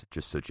comebacks,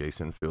 just so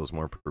Jason feels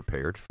more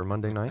prepared for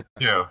Monday night.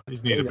 Yeah,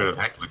 you need a bit of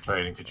heckler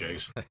training for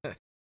Jason.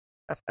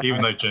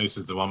 Even though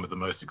Jason's the one with the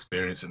most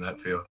experience in that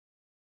field.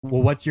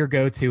 Well, what's your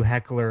go-to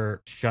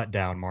heckler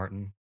shutdown,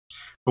 Martin?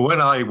 But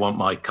when I want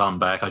my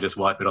comeback, I just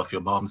wipe it off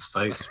your mom's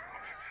face.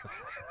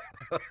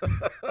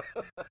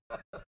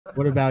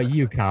 What about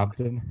you,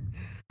 Compton?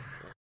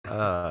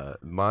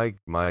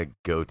 My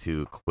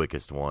go-to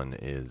quickest one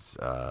is,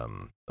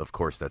 of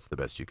course, that's the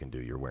best you can do.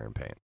 You're wearing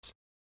pants.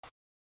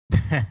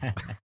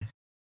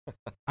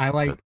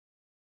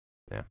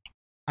 Yeah.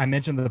 I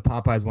mentioned the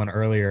Popeyes one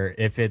earlier.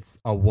 If it's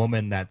a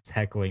woman that's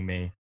heckling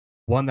me,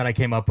 one that I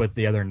came up with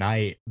the other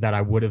night that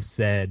I would have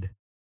said,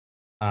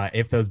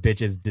 if those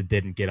bitches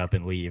didn't get up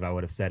and leave, I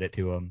would have said it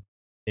to them,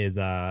 is,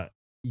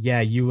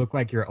 yeah, you look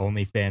like your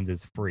OnlyFans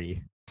is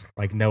free.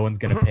 Like no one's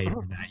gonna pay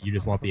for that. You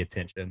just want the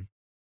attention.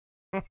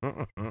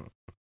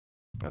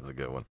 That's a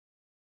good one.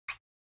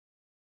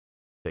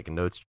 Taking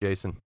notes,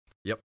 Jason?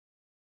 Yep.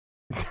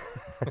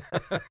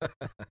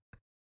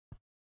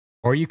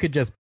 Or you could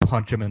just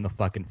punch him in the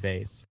fucking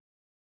face.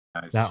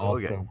 Nice. That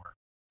also Okay. works.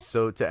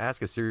 So to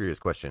ask a serious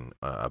question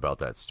about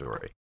that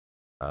story,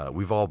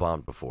 we've all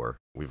bombed before.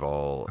 We've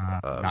all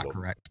Not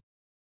correct.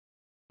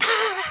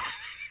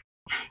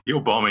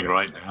 You're bombing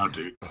right now,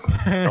 dude.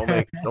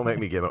 don't make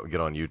me get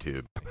on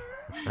YouTube.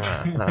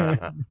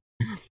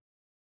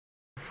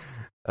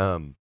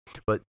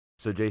 But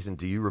so Jason,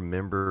 do you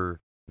remember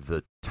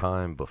the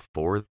time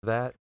before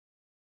that?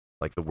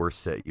 Like the worst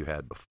set you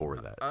had before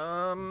that?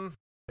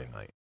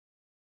 Night.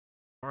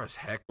 As far as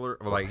heckler,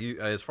 like you,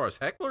 as far as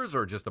hecklers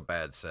or just a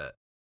bad set?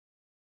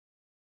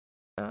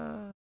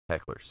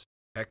 Hecklers.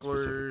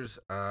 Hecklers.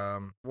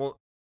 Well,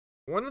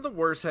 one of the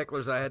worst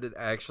hecklers I had to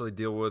actually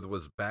deal with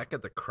was back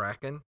at the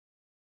Kraken,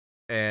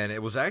 and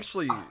it was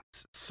actually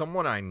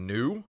someone I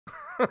knew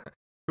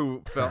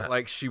who felt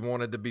like she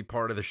wanted to be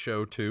part of the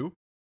show too.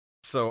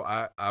 So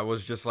I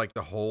was just like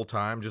the whole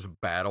time just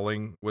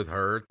battling with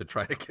her to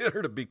try to get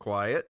her to be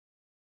quiet,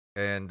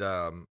 and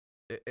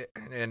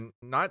and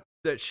not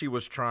that she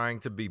was trying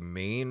to be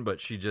mean, but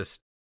she just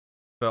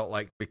felt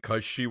like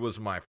because she was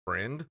my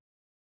friend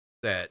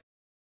that,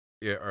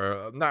 yeah,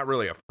 or not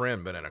really a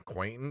friend, but an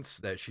acquaintance,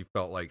 that she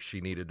felt like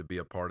she needed to be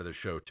a part of the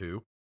show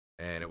too.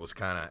 And it was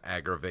kind of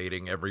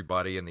aggravating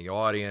everybody in the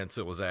audience.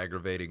 It was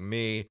aggravating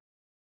me.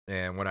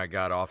 And when I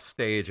got off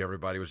stage,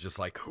 everybody was just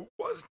like, "Who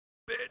was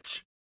the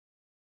bitch?"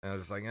 And I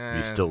was like,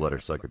 You still let her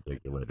suck her dick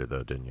later,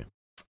 though, didn't you?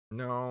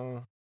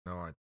 No.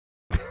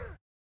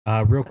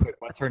 Real quick,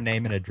 what's her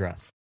name and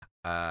address?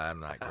 I'm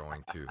not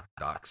going to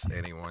dox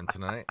anyone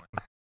tonight.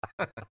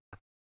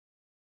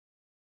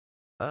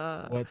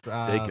 What's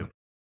Jacob,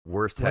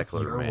 worst what's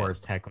heckler, your man.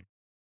 worst heckler?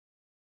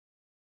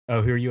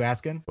 Oh, who are you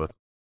asking?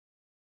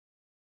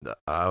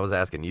 I was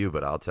asking you,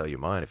 but I'll tell you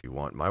mine if you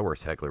want. My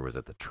worst heckler was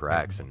at the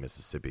tracks Mm-hmm. in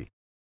Mississippi.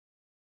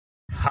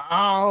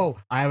 Oh,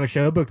 I have a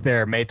show booked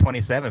there, May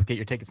 27th. Get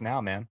your tickets now,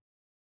 man.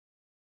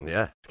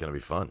 Yeah, it's gonna be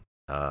fun.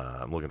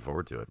 I'm looking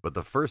forward to it. But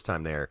the first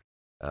time there,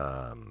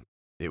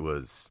 it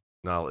was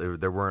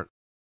there weren't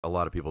a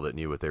lot of people that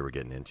knew what they were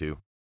getting into,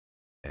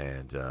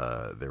 and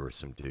there were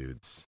some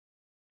dudes.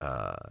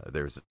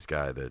 There was this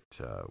guy that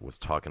was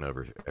talking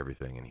over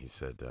everything, and he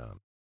said, I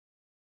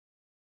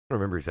don't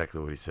remember exactly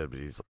what he said, but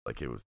he's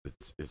like,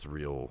 it's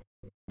real,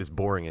 it's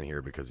boring in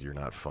here because you're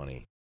not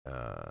funny.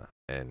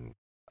 And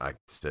I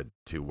said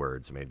 2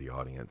 words, made the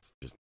audience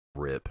just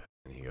rip,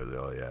 and he goes,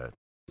 "Oh yeah,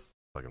 it's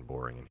fucking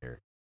boring in here,"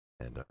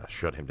 and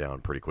shut him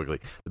down pretty quickly.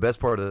 The best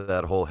part of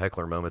that whole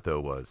heckler moment though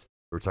was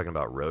we were talking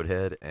about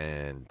Roadhead,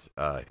 and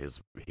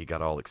he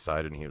got all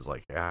excited, and he was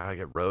like, "Yeah, I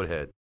get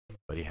Roadhead."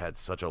 But he had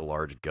such a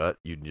large gut,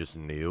 you just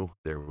knew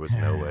there was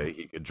no way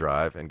he could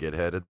drive and get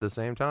head at the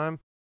same time.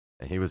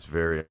 And he was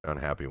very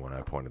unhappy when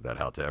I pointed that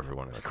out to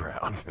everyone in the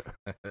crowd.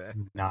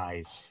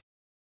 Nice.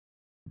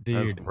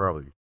 That's Dude,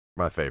 probably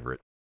my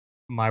favorite.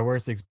 my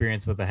worst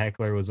experience with a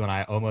heckler was when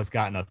I almost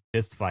got in a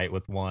fist fight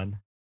with one.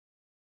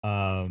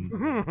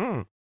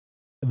 The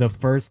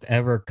first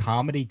ever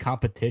comedy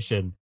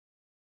competition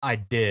I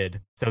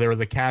did. So there was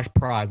a cash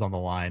prize on the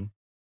line,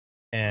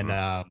 and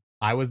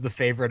I was the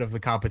favorite of the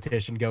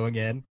competition going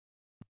in,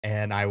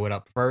 and I went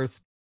up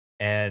first,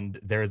 and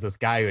there was this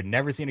guy who had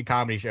never seen a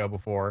comedy show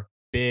before,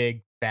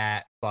 big,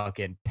 fat,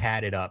 fucking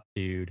tatted up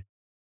dude.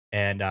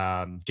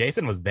 And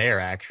Jason was there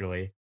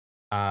actually.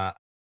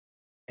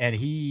 And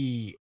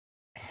he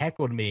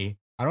heckled me.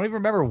 I don't even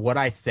remember what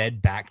I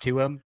said back to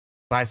him,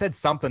 but I said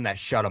something that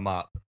shut him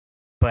up.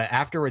 But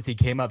afterwards, he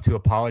came up to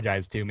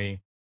apologize to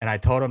me, and I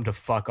told him to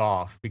fuck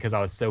off because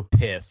I was so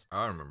pissed.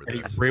 I remember And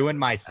he this. ruined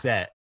my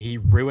set. He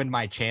ruined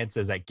my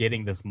chances at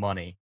getting this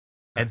money.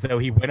 And so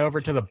he went over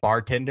to the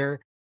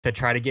bartender to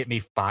try to get me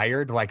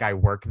fired, like I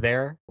work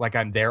there, like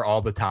I'm there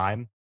all the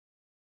time.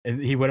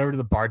 And he went over to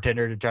the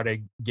bartender to try to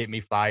get me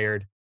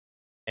fired.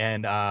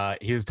 And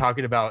he was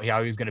talking about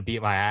how he was going to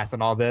beat my ass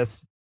and all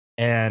this.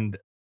 And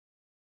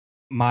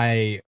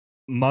my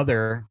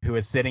mother, who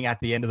is sitting at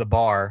the end of the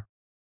bar,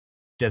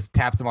 just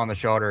taps him on the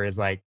shoulder, is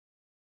like,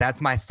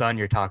 "That's my son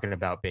you're talking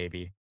about,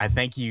 baby. I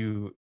think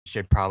you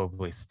should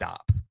probably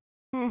stop."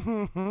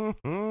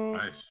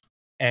 Nice.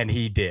 And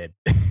he did.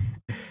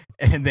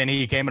 And then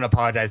he came and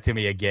apologized to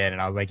me again.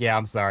 And I was like, "Yeah,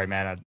 I'm sorry,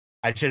 man.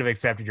 I should have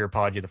accepted your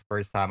apology the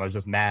first time. I was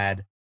just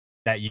mad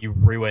that you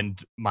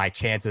ruined my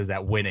chances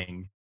at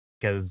winning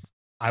because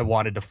I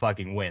wanted to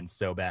fucking win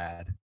so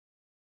bad."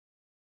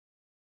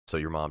 So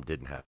your mom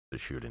didn't have to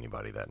shoot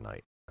anybody that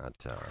night.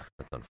 That's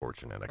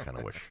unfortunate. I kind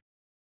of wish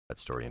that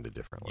story ended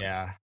differently.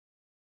 Yeah.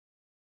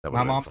 That My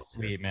would've been mom's fun.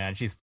 sweet, man.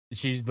 She's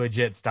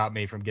legit stopped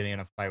me from getting in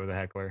a fight with a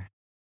heckler.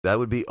 That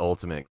would be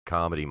ultimate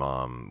comedy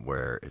mom,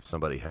 where if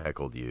somebody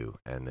heckled you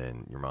and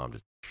then your mom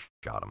just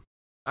shot him.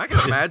 I can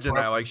imagine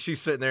that. Like,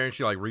 she's sitting there and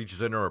she like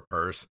reaches into her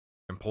purse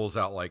and pulls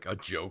out like a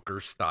Joker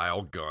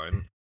style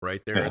gun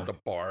right there at the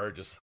bar,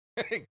 just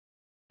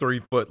 3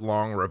 foot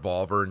long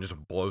revolver, and just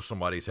blows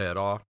somebody's head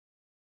off.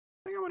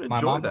 I think I'm would My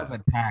enjoy mom that.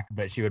 doesn't pack,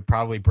 but she would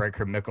probably break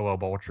her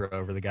Michelob Ultra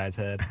over the guy's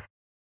head.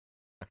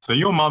 So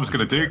your mom's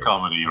going to do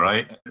comedy,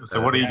 right?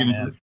 So what are you Yeah, going to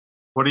man. do?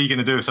 What are you going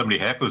to do if somebody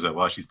heckles her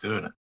while she's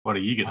doing it? What are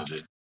you going to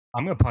do?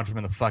 I'm gonna punch him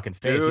in the fucking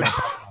face. Dude. He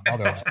talked to my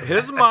mother like that.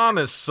 His mom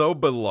is so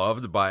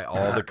beloved by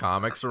all the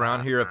comics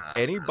around here. If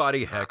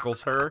anybody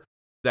heckles her,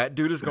 that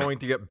dude is going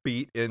to get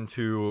beat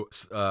into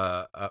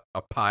a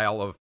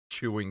pile of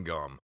chewing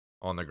gum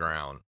on the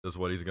ground. Is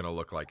what he's going to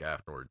look like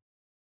afterward.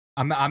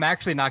 I'm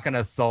actually not gonna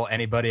assault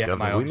anybody at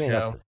Governor, my we own may have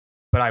show, to-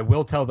 but I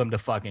will tell them to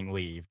fucking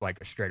leave,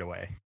 like straight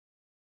away.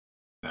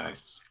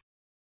 Nice.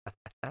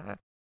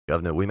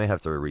 Governor, we may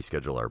have to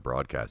reschedule our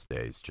broadcast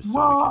days just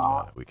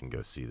so we can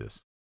go see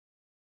this.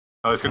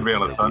 Oh, it's going to be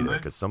on a Sunday?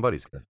 Because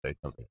somebody's going to say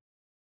something.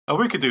 Oh,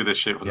 we could do this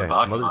shit with Yeah, the it's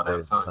parking Mother's lot Day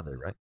is outside. Sunday,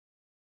 right?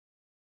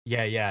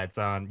 Yeah, it's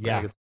on. I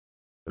Yeah,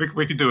 think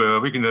We can do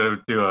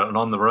an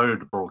on the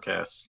road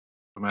broadcast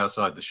from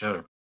outside the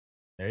show.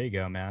 there you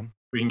go, man.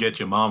 We can get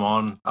your mom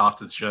on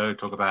after the show,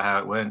 talk about how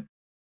it went.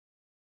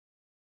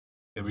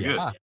 It'd be good.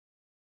 Yeah,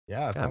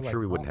 Yeah, sounds I'm like sure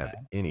we fun, wouldn't have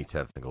man. any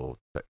technical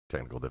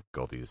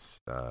difficulties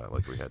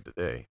like we had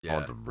today Yeah.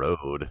 on the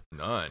road.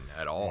 None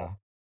at all.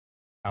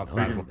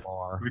 outside of a can-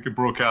 bar. We could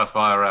broadcast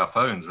via our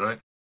phones, right?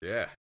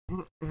 Yeah.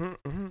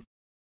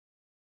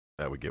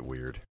 That would get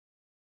weird.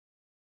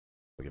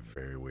 Would get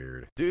very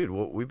weird, dude.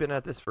 Well, we've been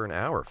at this for an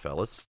hour,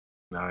 fellas.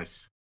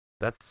 Nice.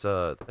 That's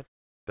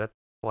that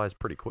flies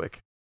pretty quick.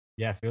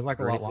 Yeah, feels like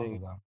a Is there lot longer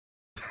anything-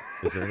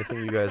 though. Is there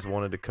anything you guys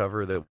wanted to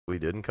cover that we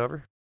didn't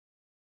cover?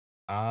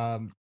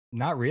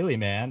 Not really,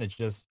 man. It's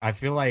just I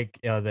feel like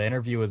the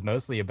interview was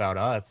mostly about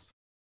us.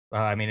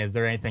 I mean, is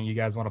there anything you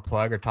guys want to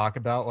plug or talk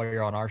about while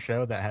you're on our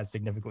show that has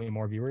significantly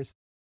more viewers?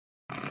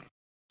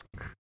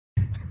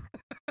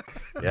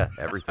 Yeah,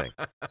 everything.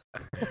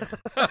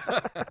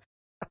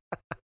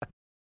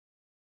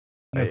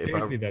 No, Hey, if I-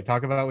 seriously though,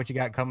 talk about what you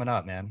got coming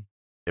up, man.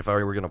 If I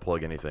were going to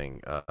plug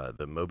anything,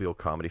 the Mobile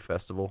Comedy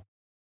Festival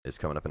is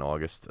coming up in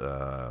August.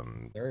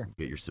 Sure.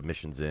 Get your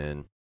submissions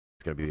in.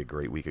 It's going to be a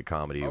great week of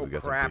comedy. Oh We've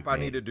got some crap! big I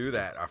need names. to do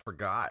that. I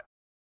forgot.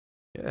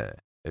 Yeah,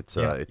 it's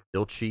Yeah. it's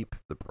still cheap.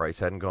 The price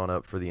hadn't gone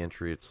up for the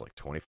entry. It's like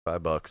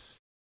 $25,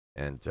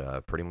 and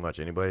pretty much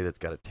anybody that's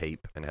got a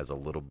tape and has a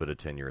little bit of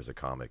tenure as a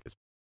comic is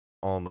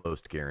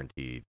almost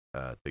guaranteed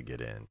to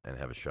get in and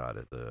have a shot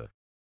at the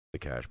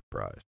cash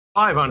prize.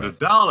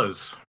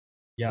 $500.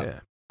 Yeah.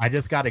 I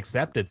just got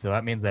accepted, so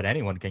that means that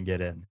anyone can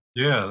get in.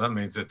 Yeah, that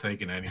means they're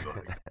taking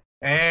anybody.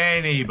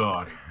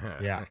 Anybody.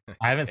 Yeah.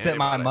 I haven't sent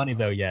my Anybody. money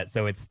though yet,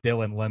 so it's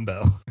still in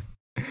limbo.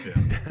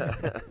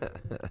 Yeah.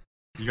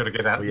 You got to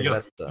get out. Well, yeah, you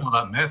got to that's, sell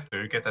that meth,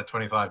 dude. Get that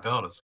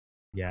 $25.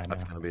 Yeah,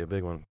 That's no. going to be a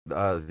big one.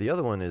 The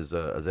other one is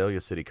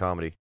Azalea City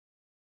Comedy.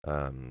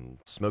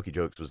 Smoky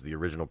Jokes was the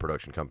original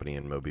production company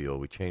in Mobile.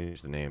 We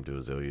changed the name to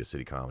Azalea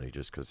City Comedy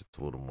just because it's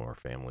a little more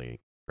family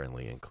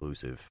friendly,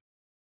 inclusive,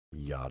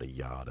 yada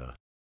yada.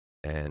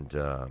 And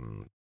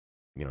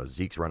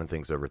Zeke's running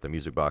things over at the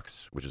Music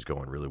Box, which is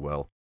going really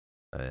well.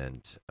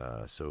 And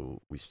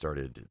so we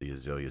started the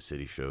Azalea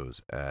City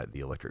shows at the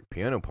Electric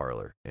Piano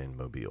Parlor in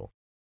Mobile,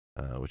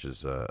 which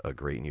is a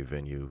great new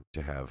venue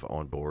to have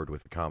on board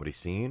with the comedy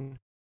scene.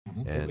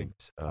 Absolutely. And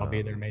I'll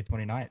be there May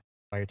 29th.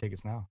 Buy your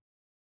tickets now.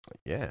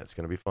 Yeah, it's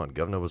gonna be fun.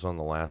 Governor was on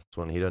the last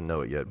one. He doesn't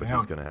know it yet, but Yeah.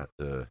 he's gonna have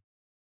to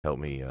help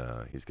me.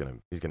 He's gonna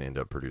end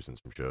up producing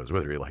some shows,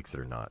 whether he likes it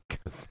or not,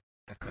 because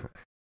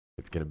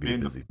it's gonna be Me a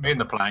and, busy. me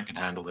and the plank can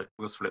handle it.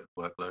 We'll split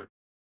the workload.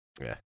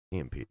 Yeah, he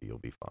and Pete, you'll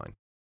be fine.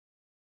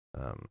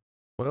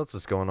 What else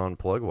is going on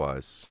plug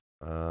wise?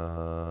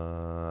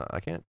 I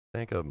can't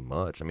think of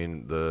much. I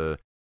mean, the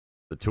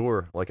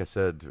tour, like I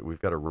said, we've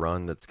got a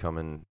run that's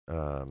coming.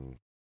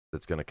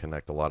 That's gonna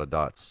connect a lot of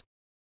dots.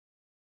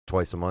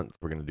 Twice a month,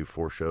 we're gonna do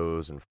 4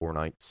 shows and 4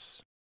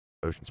 nights.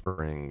 Ocean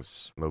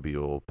Springs,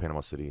 Mobile,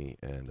 Panama City,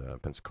 and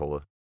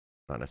Pensacola.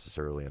 Not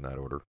necessarily in that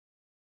order,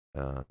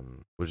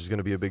 which is going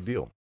to be a big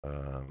deal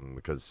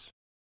because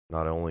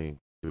not only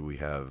do we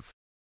have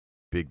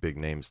big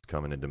names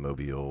coming into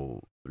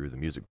Mobile through the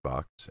Music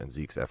Box and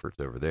Zeke's efforts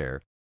over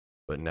there,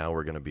 but now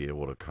we're going to be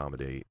able to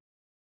accommodate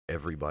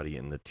everybody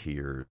in the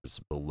tiers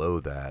below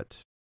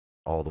that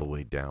all the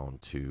way down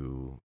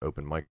to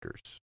open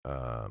micers.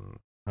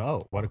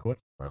 Oh, what a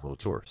coincidence. Our little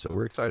tour. So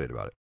we're excited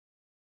about it.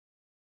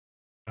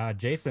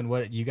 Jason,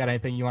 what you got?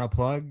 Anything you want to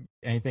plug?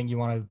 Anything you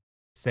want to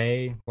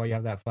say while you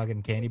have that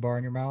fucking candy bar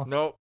in your mouth?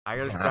 Nope. I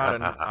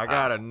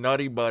got a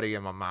nutty buddy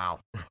in my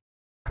mouth.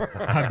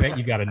 I bet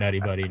you got a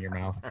nutty buddy in your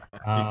mouth. He's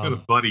got a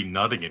buddy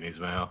nutting in his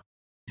mouth.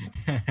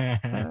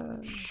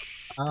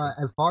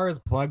 As far as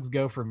plugs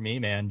go for me,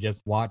 man,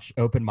 just watch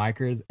Open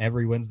Micers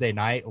every Wednesday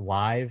night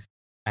live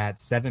at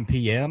 7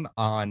 p.m.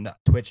 on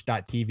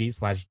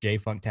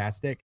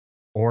twitch.tv/jfunktastic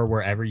or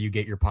wherever you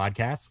get your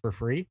podcasts for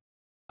free.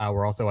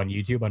 We're also on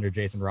YouTube under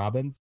Jason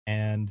Robbins.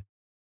 And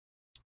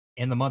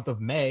in the month of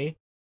May,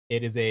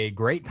 it is a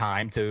great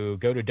time to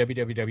go to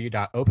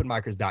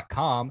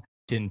www.openmicers.com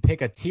to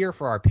pick a tier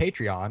for our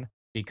Patreon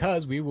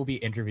because we will be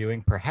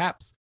interviewing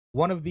perhaps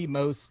one of the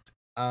most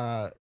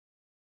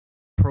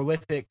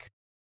prolific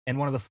and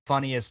one of the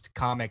funniest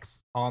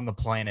comics on the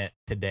planet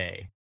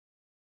today.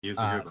 He is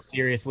a good one.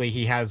 Seriously,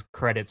 he has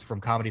credits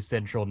from Comedy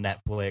Central,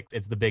 Netflix.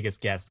 It's the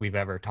biggest guest we've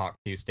ever talked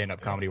to,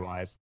 stand-up comedy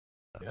wise.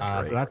 That's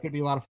So great. that's gonna be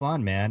a lot of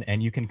fun, man.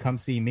 And you can come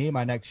see me.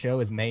 My next show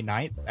is May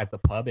 9th at the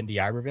Pub in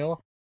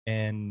D'Iberville,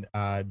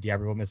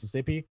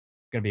 Mississippi. It's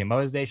gonna be a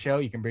Mother's Day show.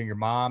 You can bring your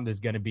mom.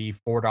 There's gonna be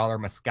 $4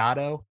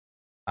 Moscato,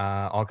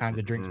 all kinds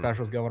of drink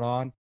specials going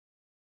on,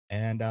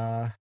 and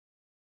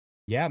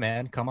yeah,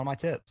 man, come on my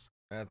tits.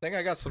 I think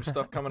I got some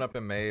stuff coming up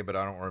in May, but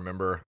I don't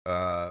remember.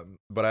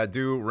 But I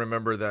do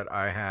remember that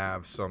I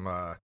have some.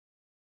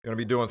 Going to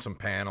be doing some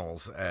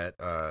panels at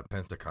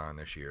Pensacon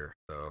this year.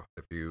 So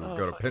if you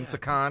go to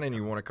Pensacon and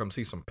you want to come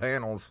see some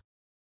panels,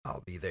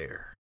 I'll be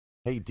there.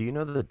 Hey, do you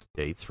know the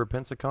dates for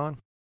Pensacon?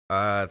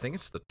 I think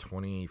it's the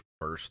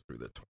 21st through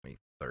the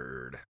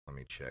 23rd. Let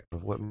me check.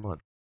 Of what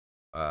month?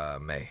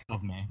 May.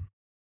 Of May.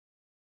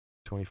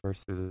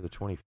 21st through the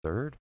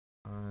 23rd?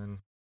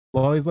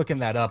 Well, while he's looking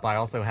that up, I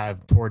also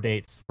have tour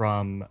dates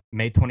from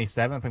May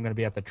 27th. I'm going to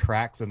be at the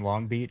Tracks in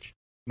Long Beach.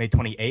 May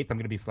 28th, I'm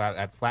going to be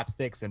at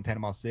Slapsticks in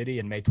Panama City.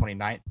 And May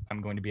 29th,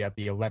 I'm going to be at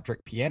the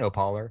Electric Piano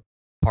Parlor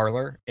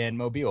in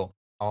Mobile.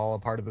 All a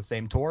part of the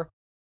same tour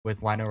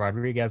with Lino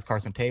Rodriguez,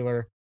 Carson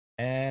Taylor,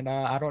 and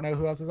I don't know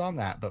who else is on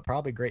that, but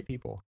probably great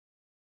people.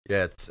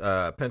 Yeah, it's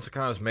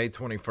Pensacon is May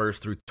 21st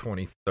through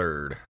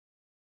 23rd.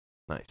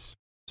 Nice.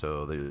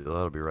 So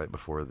that'll be right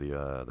before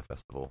the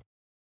festival,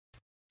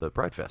 the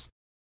Pride Fest,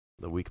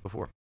 the week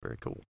before. Very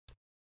cool.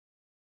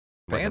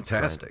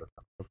 Fantastic.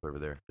 Over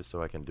there, just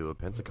so I can do a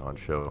Pensacon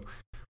show.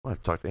 I'll have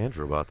to talk to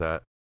Andrew about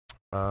that.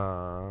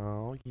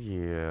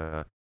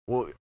 Yeah.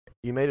 Well,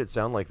 you made it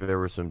sound like there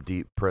were some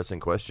deep, pressing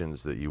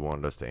questions that you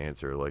wanted us to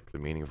answer, like the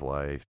meaning of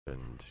life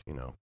and,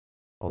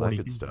 all that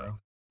good stuff. Bro?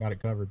 Got it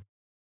covered.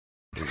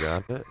 You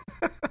got it?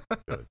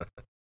 Good.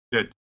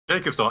 Yeah,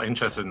 Jacob's not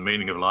interested in the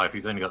meaning of life.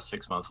 He's only got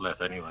 6 months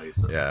left anyway.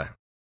 So. Yeah.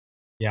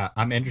 Yeah,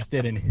 I'm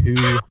interested in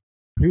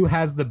who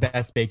has the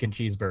best bacon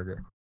cheeseburger.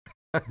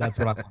 That's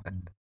what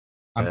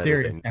I'm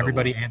serious.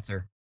 Everybody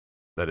answer.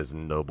 That is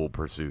noble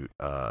pursuit.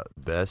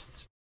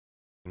 Best.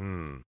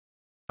 I'm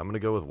gonna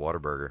go with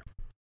Whataburger.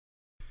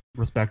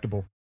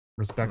 Respectable.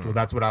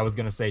 That's what I was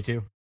gonna say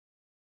too.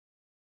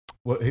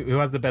 Who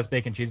has the best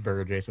bacon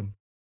cheeseburger, Jason?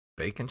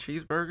 Bacon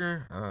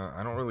cheeseburger?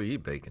 I don't really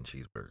eat bacon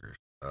cheeseburgers.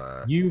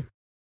 I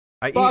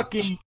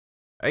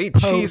eat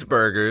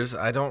cheeseburgers.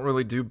 I don't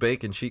really do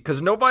bacon cheese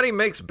because nobody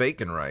makes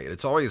bacon right.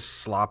 It's always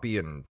sloppy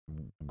and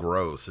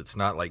gross. It's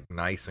not like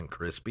nice and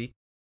crispy.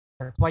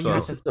 That's why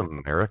This is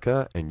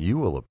America, and you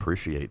will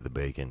appreciate the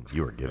bacon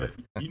you are given.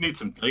 You need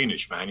some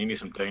Danish, man. You need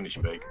some Danish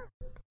bacon.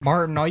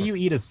 Martin, all you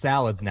eat is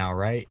salads now,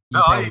 right?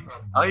 No, I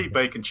eat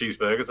bacon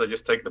cheeseburgers. I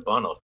just take the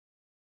bun off.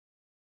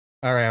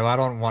 All right, well, I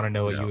don't want to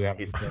know what you have.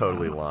 He's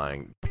totally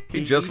lying.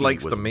 He just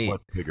likes the meat.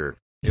 Bigger.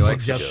 He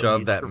likes to Just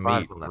shove that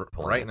survives meat on that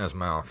planet. right in his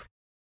mouth.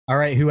 All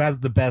right, who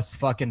has the best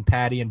fucking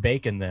patty and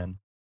bacon then?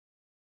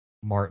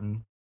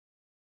 Martin.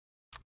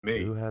 Me.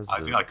 Who has I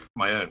the- do like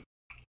my own.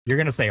 You're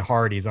gonna say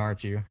Hardee's,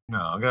 aren't you? No,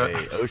 I'm gonna.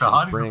 Hey, Ocean Hardee's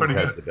are Springs pretty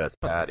has good. the best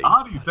patty.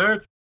 Hardee's,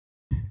 dude.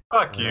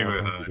 Fuck you.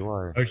 You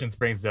are. Ocean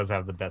Springs does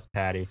have the best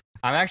patty.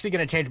 I'm actually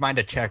gonna change mine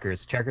to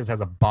Checkers. Checkers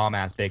has a bomb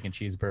ass bacon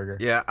cheeseburger.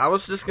 Yeah, I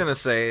was just gonna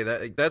say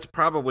that's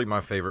probably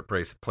my favorite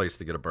place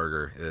to get a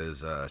burger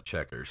is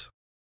Checkers,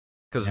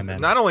 because Yeah,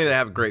 man. not only do they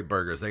have great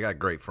burgers, they got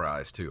great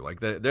fries too. Like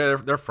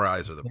their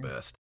fries are the Yeah.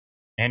 best.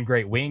 And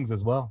great wings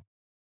as well.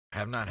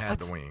 Have not had What?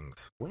 the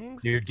wings.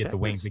 Wings? Dude, get the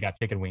wings. Checkers? We got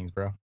chicken wings,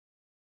 bro.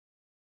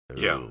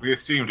 Yeah, Ooh. we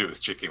assumed it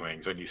was chicken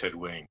wings when you said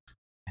wings.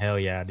 Hell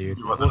yeah, dude. It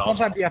Well, wasn't sometimes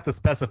awesome. you have to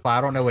specify.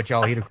 I don't know what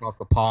y'all eat across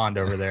the pond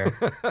over there.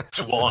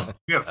 Swan.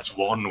 We have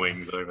swan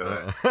wings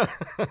over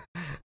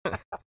there.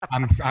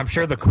 I'm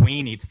sure the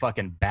Queen eats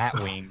fucking bat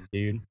wings,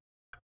 dude.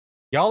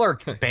 Y'all are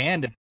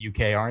banned in the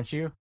UK, aren't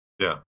you?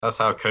 Yeah, that's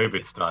how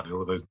COVID started.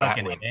 All those bat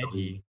Fucking wings.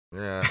 edgy.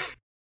 Yeah,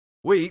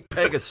 we eat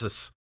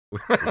Pegasus. We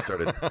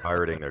started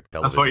pirating their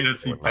television. That's why you don't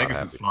see We're not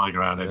Pegasus happy. flying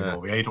around Yeah. anymore.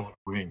 We ate all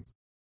the wings.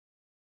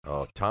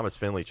 Oh, Thomas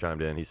Finley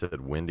chimed in. He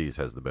said Wendy's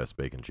has the best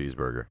bacon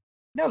cheeseburger.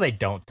 No, they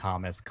don't,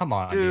 Thomas. Come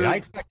on, dude. Dude. I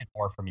expected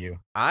more from you.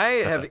 I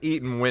have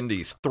eaten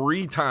Wendy's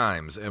 3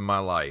 times in my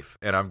life,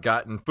 and I've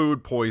gotten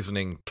food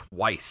poisoning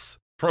twice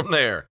from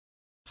there.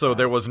 So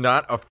there was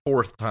not a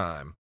 4th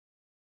time.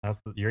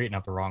 You're eating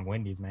up the wrong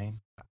Wendy's,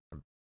 man.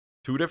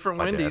 2 different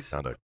My dad Wendy's.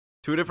 found a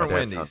 2 different my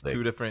dad Wendy's. found a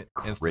 2 different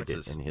cricket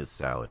instances. in his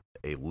salad.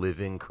 A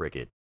living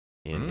cricket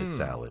in his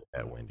salad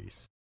at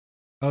Wendy's.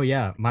 Oh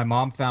yeah, my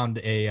mom found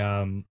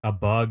a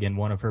bug in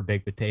one of her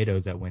baked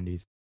potatoes at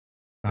Wendy's.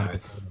 Found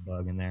Nice. a potato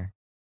bug in there,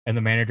 and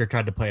the manager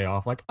tried to play it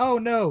off like, "Oh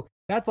no,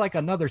 that's like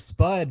another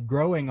spud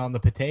growing on the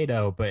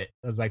potato." But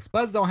I was like,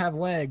 "Spuds don't have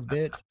legs,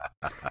 bitch."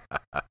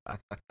 That's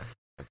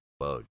a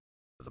bug.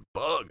 It's a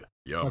bug. Fucking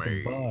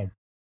Yummy. bug.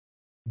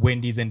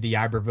 Wendy's in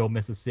D'Iberville,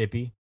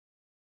 Mississippi.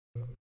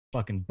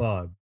 Fucking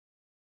bug.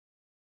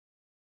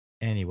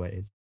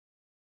 Anyways,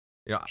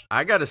 Yeah,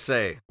 I gotta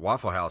say,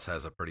 Waffle House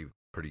has a pretty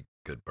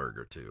good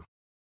burger too.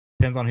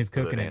 depends on who's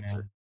cooking Good it. answer.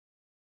 Man.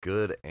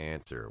 Good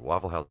answer.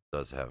 Waffle House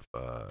does have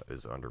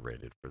is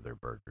underrated for their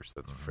burgers.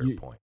 That's a fair You-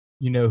 point.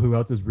 You know who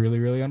else is really,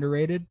 really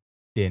underrated?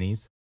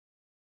 Denny's.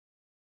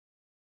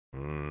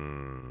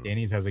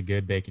 Denny's has a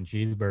good bacon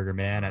cheeseburger,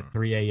 man, at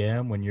 3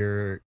 a.m. when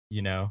you're,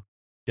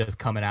 just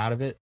coming out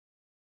of it.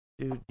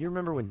 Dude, you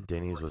remember when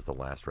Denny's was the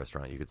last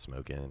restaurant you could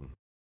smoke in?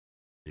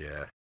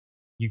 Yeah.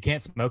 You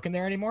can't smoke in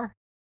there anymore?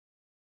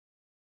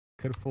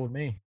 Could have fooled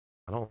me.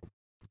 I don't.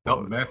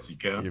 Not messy,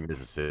 You're in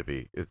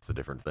Mississippi. It's a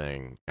different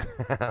thing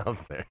out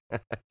there. I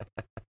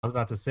was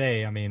about to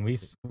say, I mean, we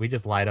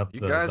just light up You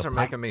the guys the are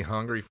pipe. making me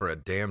hungry for a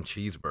damn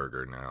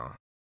cheeseburger now.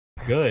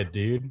 Good,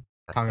 dude.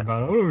 Talking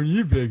about,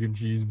 you bacon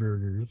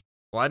cheeseburgers.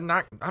 Well,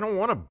 I don't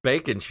want a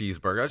bacon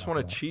cheeseburger. I just want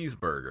a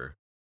cheeseburger.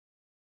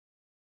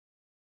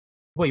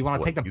 Well, you want to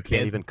What, take the you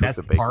can't even cook best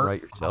the bacon part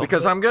right yourself?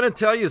 Because I'm going to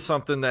tell you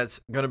something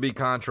that's going to be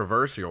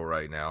controversial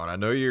right now, and I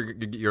know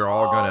you're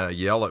all going to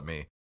yell at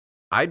me.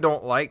 I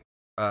don't like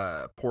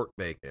pork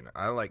bacon.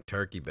 I like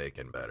turkey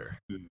bacon better.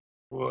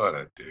 What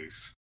a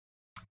deuce.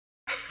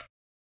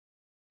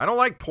 I don't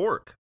like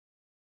pork.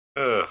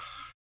 Ugh.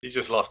 You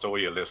just lost all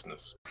your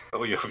listeners.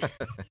 All your...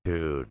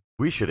 Dude,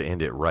 we should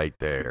end it right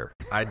there.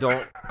 I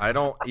don't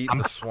eat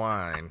the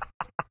swine.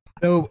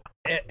 So,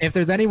 if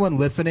there's anyone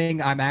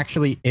listening, I'm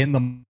actually in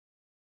the.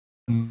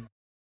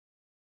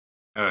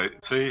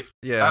 See?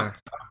 Yeah.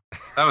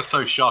 That was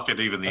so shocking,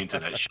 even the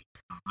internet.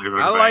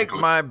 I like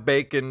my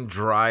bacon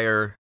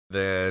drier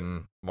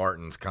than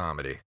Martin's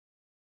comedy.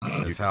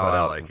 You That's how cut I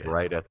out like it.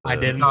 right at the, I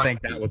didn't No,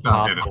 think that was no,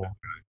 no, no. possible.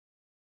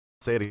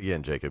 Say it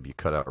again, Jacob. You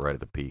cut out right at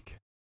the peak.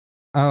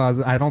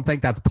 Oh, I don't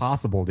think that's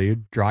possible,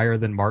 dude. Drier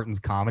than Martin's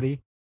comedy.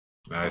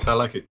 Nice. I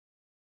like it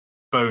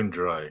bone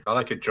dry. I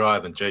like it drier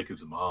than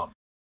Jacob's mom.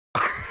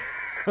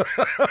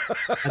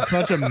 That's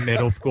such a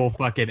middle school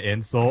fucking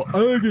insult. I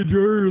like it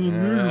drier than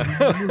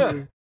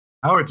yours.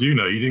 How would you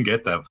know? You didn't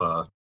get that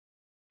far.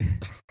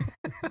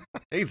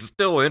 He's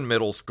still in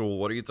middle school.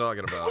 What are you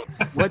talking about?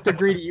 What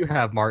degree do you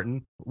have,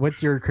 Martin?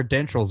 What's your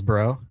credentials,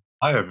 bro?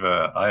 I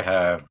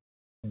got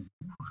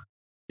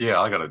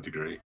a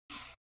degree.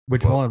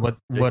 Which Well, one? What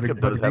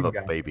Jacob does degree have you a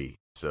got? baby,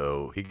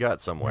 so he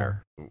got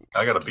somewhere.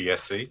 I got a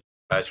BSc,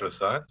 Bachelor of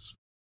Science.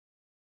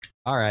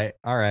 All right.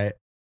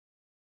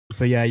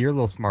 So yeah, you're a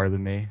little smarter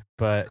than me,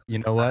 but you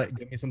know what?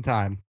 Give me some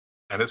time.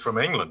 And it's from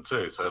England,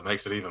 too, so it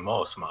makes it even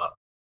more smart.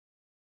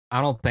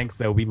 I don't think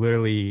so. We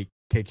literally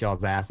kicked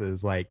y'all's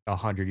asses like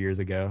 100 years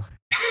ago.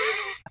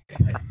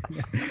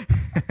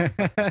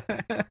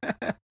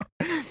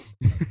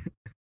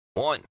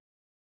 One.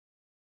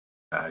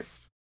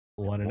 Nice.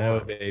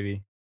 1-0,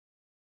 baby.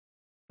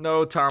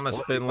 No, Thomas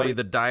What- Finley, what-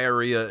 the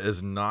diarrhea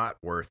is not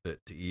worth it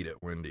to eat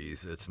at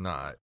Wendy's. It's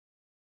not.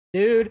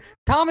 Dude,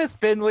 Thomas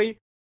Finley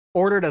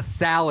ordered a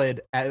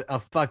salad at a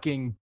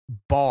fucking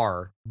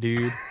bar,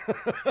 dude.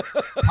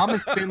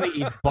 Thomas Finley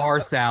eats bar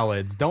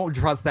salads. Don't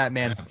trust that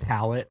man's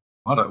palate.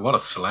 What a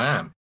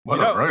slam. What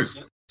You a know,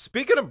 roast.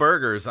 Speaking of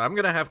burgers, I'm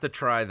gonna have to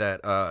try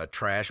that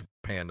Trash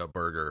Panda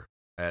burger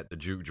at the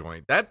Juke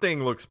Joint. That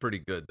thing looks pretty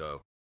good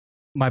though.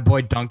 My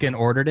boy Duncan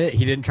ordered it.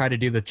 He didn't try to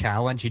do the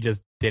challenge. He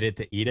just did it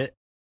to eat it.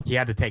 He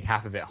had to take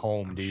half of it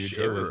home, dude. It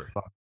Sure. was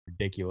fucking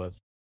ridiculous.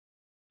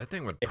 That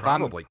thing would If I'm-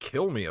 probably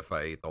kill me if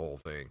I ate the whole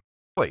thing.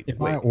 Wait, If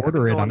wait. I I've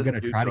order been it, I'm going gonna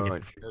the try to Juke get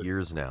Joint the for shirt.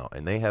 years now,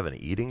 and they have an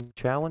eating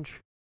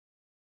challenge.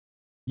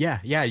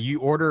 Yeah. You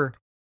order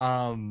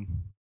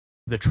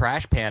the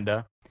Trash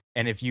Panda,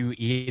 and if you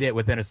eat it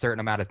within a certain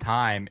amount of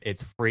time,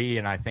 it's free,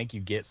 and I think you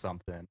get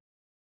something.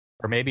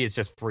 Or maybe it's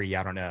just free.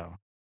 I don't know.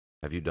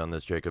 Have you done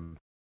this, Jacob?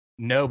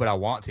 No, but I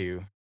want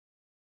to.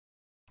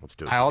 Let's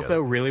do it. I also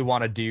together. really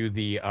want to do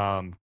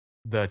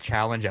the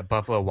challenge at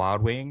Buffalo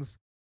Wild Wings.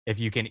 If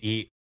you can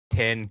eat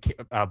 10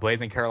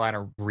 Blazing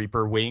Carolina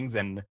Reaper wings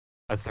in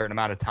a certain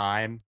amount of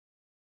time,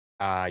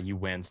 you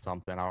win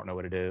something. I don't know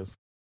what it is,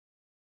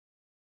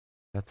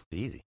 That's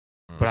easy.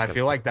 but I gotta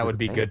feel like that put would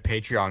the be paint. good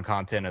Patreon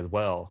content as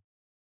well.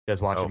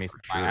 Just watching Oh, me for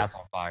set my sure. ass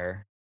on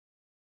fire.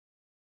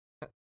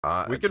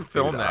 We It's- can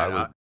film dude, that. I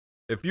would-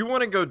 If you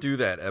want to go do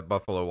that at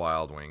Buffalo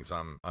Wild Wings,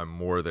 I'm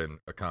more than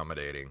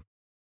accommodating.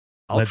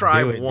 I'll Let's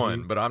try do it, one,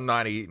 dude. but I'm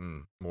not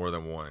eating more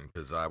than one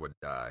because I would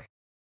die.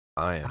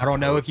 I am. I don't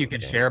know if you totally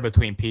can game. share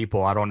between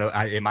people. I don't know.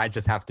 It might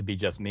just have to be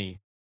just me,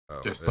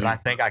 Oh, Just but I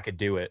think I could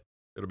do it.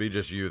 it'll be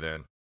just you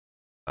then.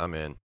 I'm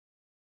in.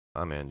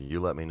 You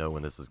let me know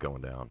when this is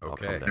going down. I'll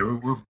come Okay. Yeah,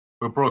 down.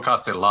 we'll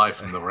broadcast it live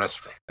from the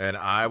restaurant. And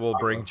I will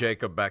bring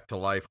Jacob back to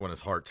life when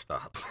his heart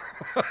stops.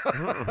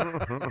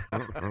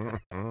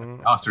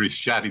 After he's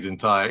shat his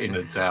entire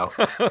innards out.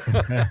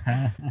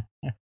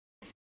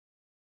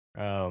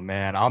 Oh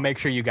man, I'll make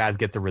sure you guys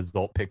get the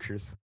result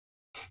pictures.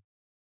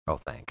 Oh,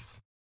 thanks.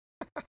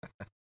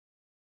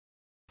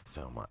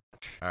 So much.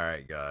 All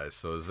right, guys.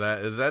 So is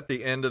that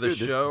the end of the Dude,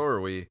 this show, is- or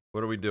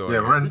what are we doing? Yeah,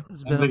 here? we're This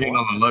has been a ending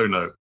on a low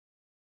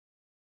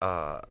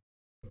note.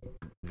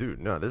 Dude,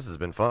 no, this has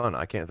been fun.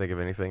 I can't think of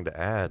anything to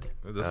add.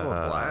 This was a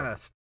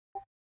blast.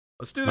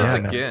 Let's do Yeah, this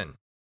man. again.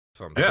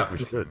 Sometime. Yeah. We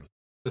should.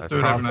 Let's I do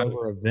it think every night.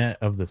 Crossover event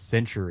of the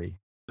century.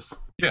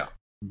 Yeah.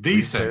 We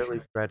The century.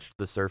 barely scratched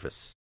the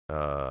surface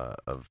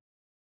of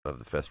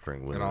the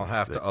festering wounds. And I'll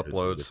have to that could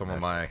upload be some of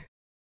attached.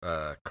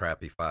 my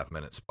crappy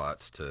 5-minute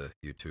spots to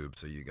YouTube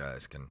so you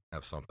guys can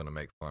have something to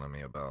make fun of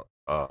me about.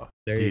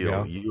 There you deal.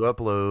 go. You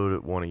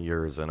upload one of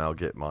yours, and I'll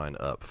get mine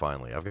up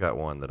finally. I've got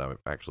one that I'm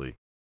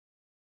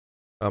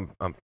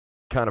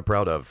kind of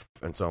proud of,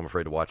 and so I'm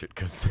afraid to watch it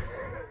because.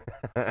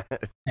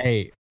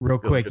 Hey, real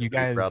quick, you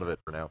guys, proud of it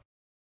for now.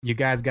 you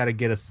guys got to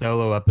get a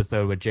solo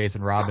episode with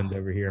Jason Robbins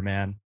over here,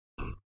 man.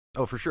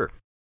 Oh, for sure.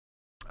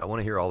 I want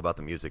to hear all about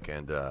the music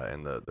and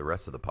the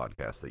rest of the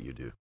podcast that you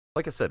do.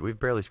 Like I said, we've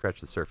barely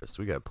scratched the surface.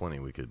 We got plenty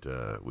we could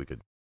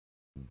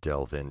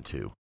delve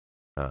into.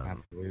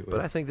 Absolutely. But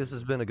I think this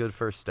has been a good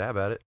first stab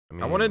at it.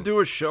 I want to do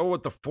a show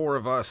with the four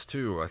of us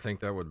too. I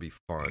think that would be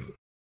fun.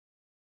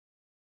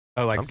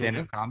 Oh, like I'm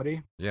stand-up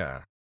comedy?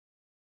 Yeah.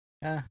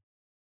 Yeah.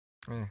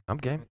 I'm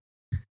game.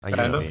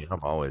 I'm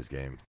always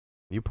game.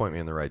 You point me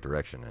in the right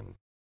direction, and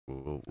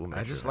we'll make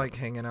I sure just it like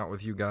happens. hanging out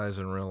with you guys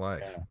in real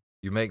life. Yeah.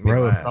 You make me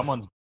Bro,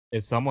 laugh.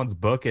 if someone's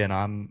booking,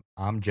 I'm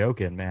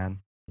joking, man.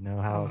 You know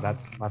how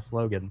that's my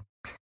slogan.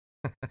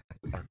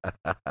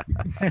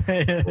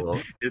 Well,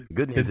 the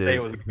good news His day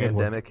is was the a good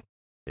one. pandemic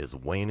is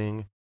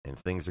waning and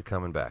things are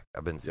coming back.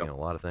 I've been seeing a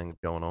lot of things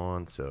going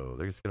on, so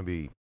there's gonna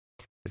be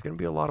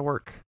a lot of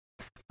work.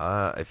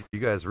 If you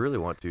guys really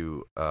want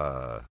to,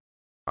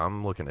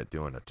 I'm looking at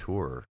doing a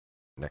tour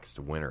next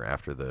winter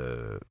after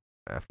the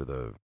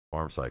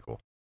farm cycle,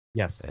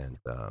 Yes. and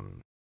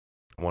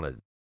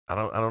I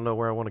don't know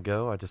where I want to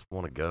go. I just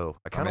want to go.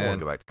 I kind of want in.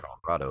 to go back to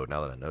Colorado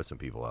now that I know some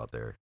people out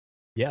there.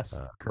 Yes.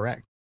 Uh,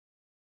 Correct.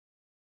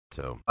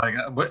 So Like,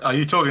 are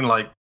you talking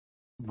like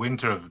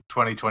winter of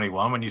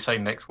 2021? When you say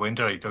next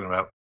winter, are you talking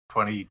about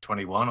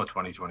 2021 or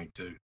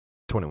 2022?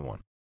 21.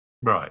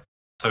 Right.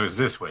 So it's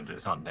this winter.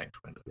 It's not next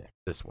winter. Yeah,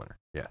 this winter.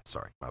 Yeah,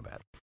 sorry, my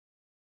bad.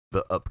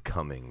 The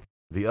upcoming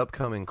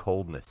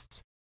coldness.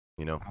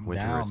 You know, I'm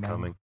winter down, is man.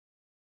 coming.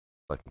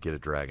 If I can get a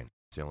dragon,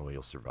 it's the only way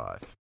you'll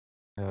survive.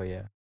 Oh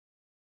yeah.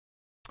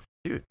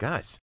 Dude,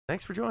 guys,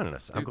 thanks for joining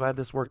us. I'm Dude. glad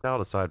this worked out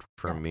aside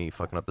from me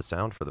fucking up the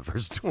sound for the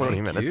first 20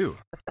 Thank minutes. you.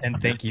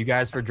 And thank you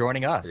guys for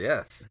joining us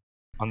Yes.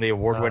 on the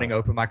award-winning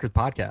Open Micros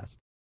podcast.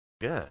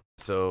 Yeah.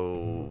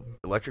 So,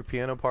 Electric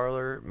Piano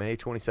Parlor, May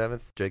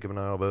 27th. Jacob and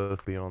I will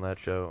both be on that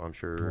show. I'm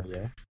sure.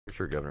 Yeah. I'm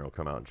sure Governor will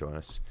come out and join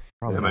us.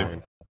 Probably Yeah,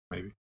 not.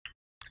 Maybe.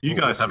 You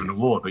Well, guys we'll have an see.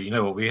 award, but you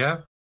know what we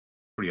have?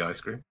 Free ice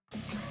cream.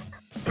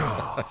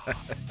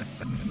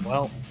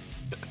 Well,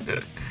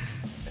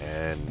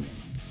 And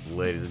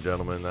ladies and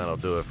gentlemen, that'll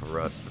do it for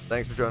us.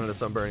 Thanks for joining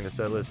us on Burning the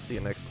Settlers. See you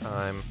next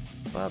time.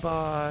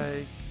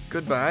 Bye-bye.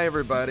 Goodbye,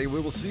 everybody. We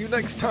will see you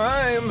next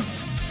time.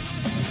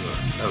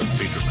 That was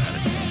too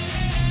dramatic.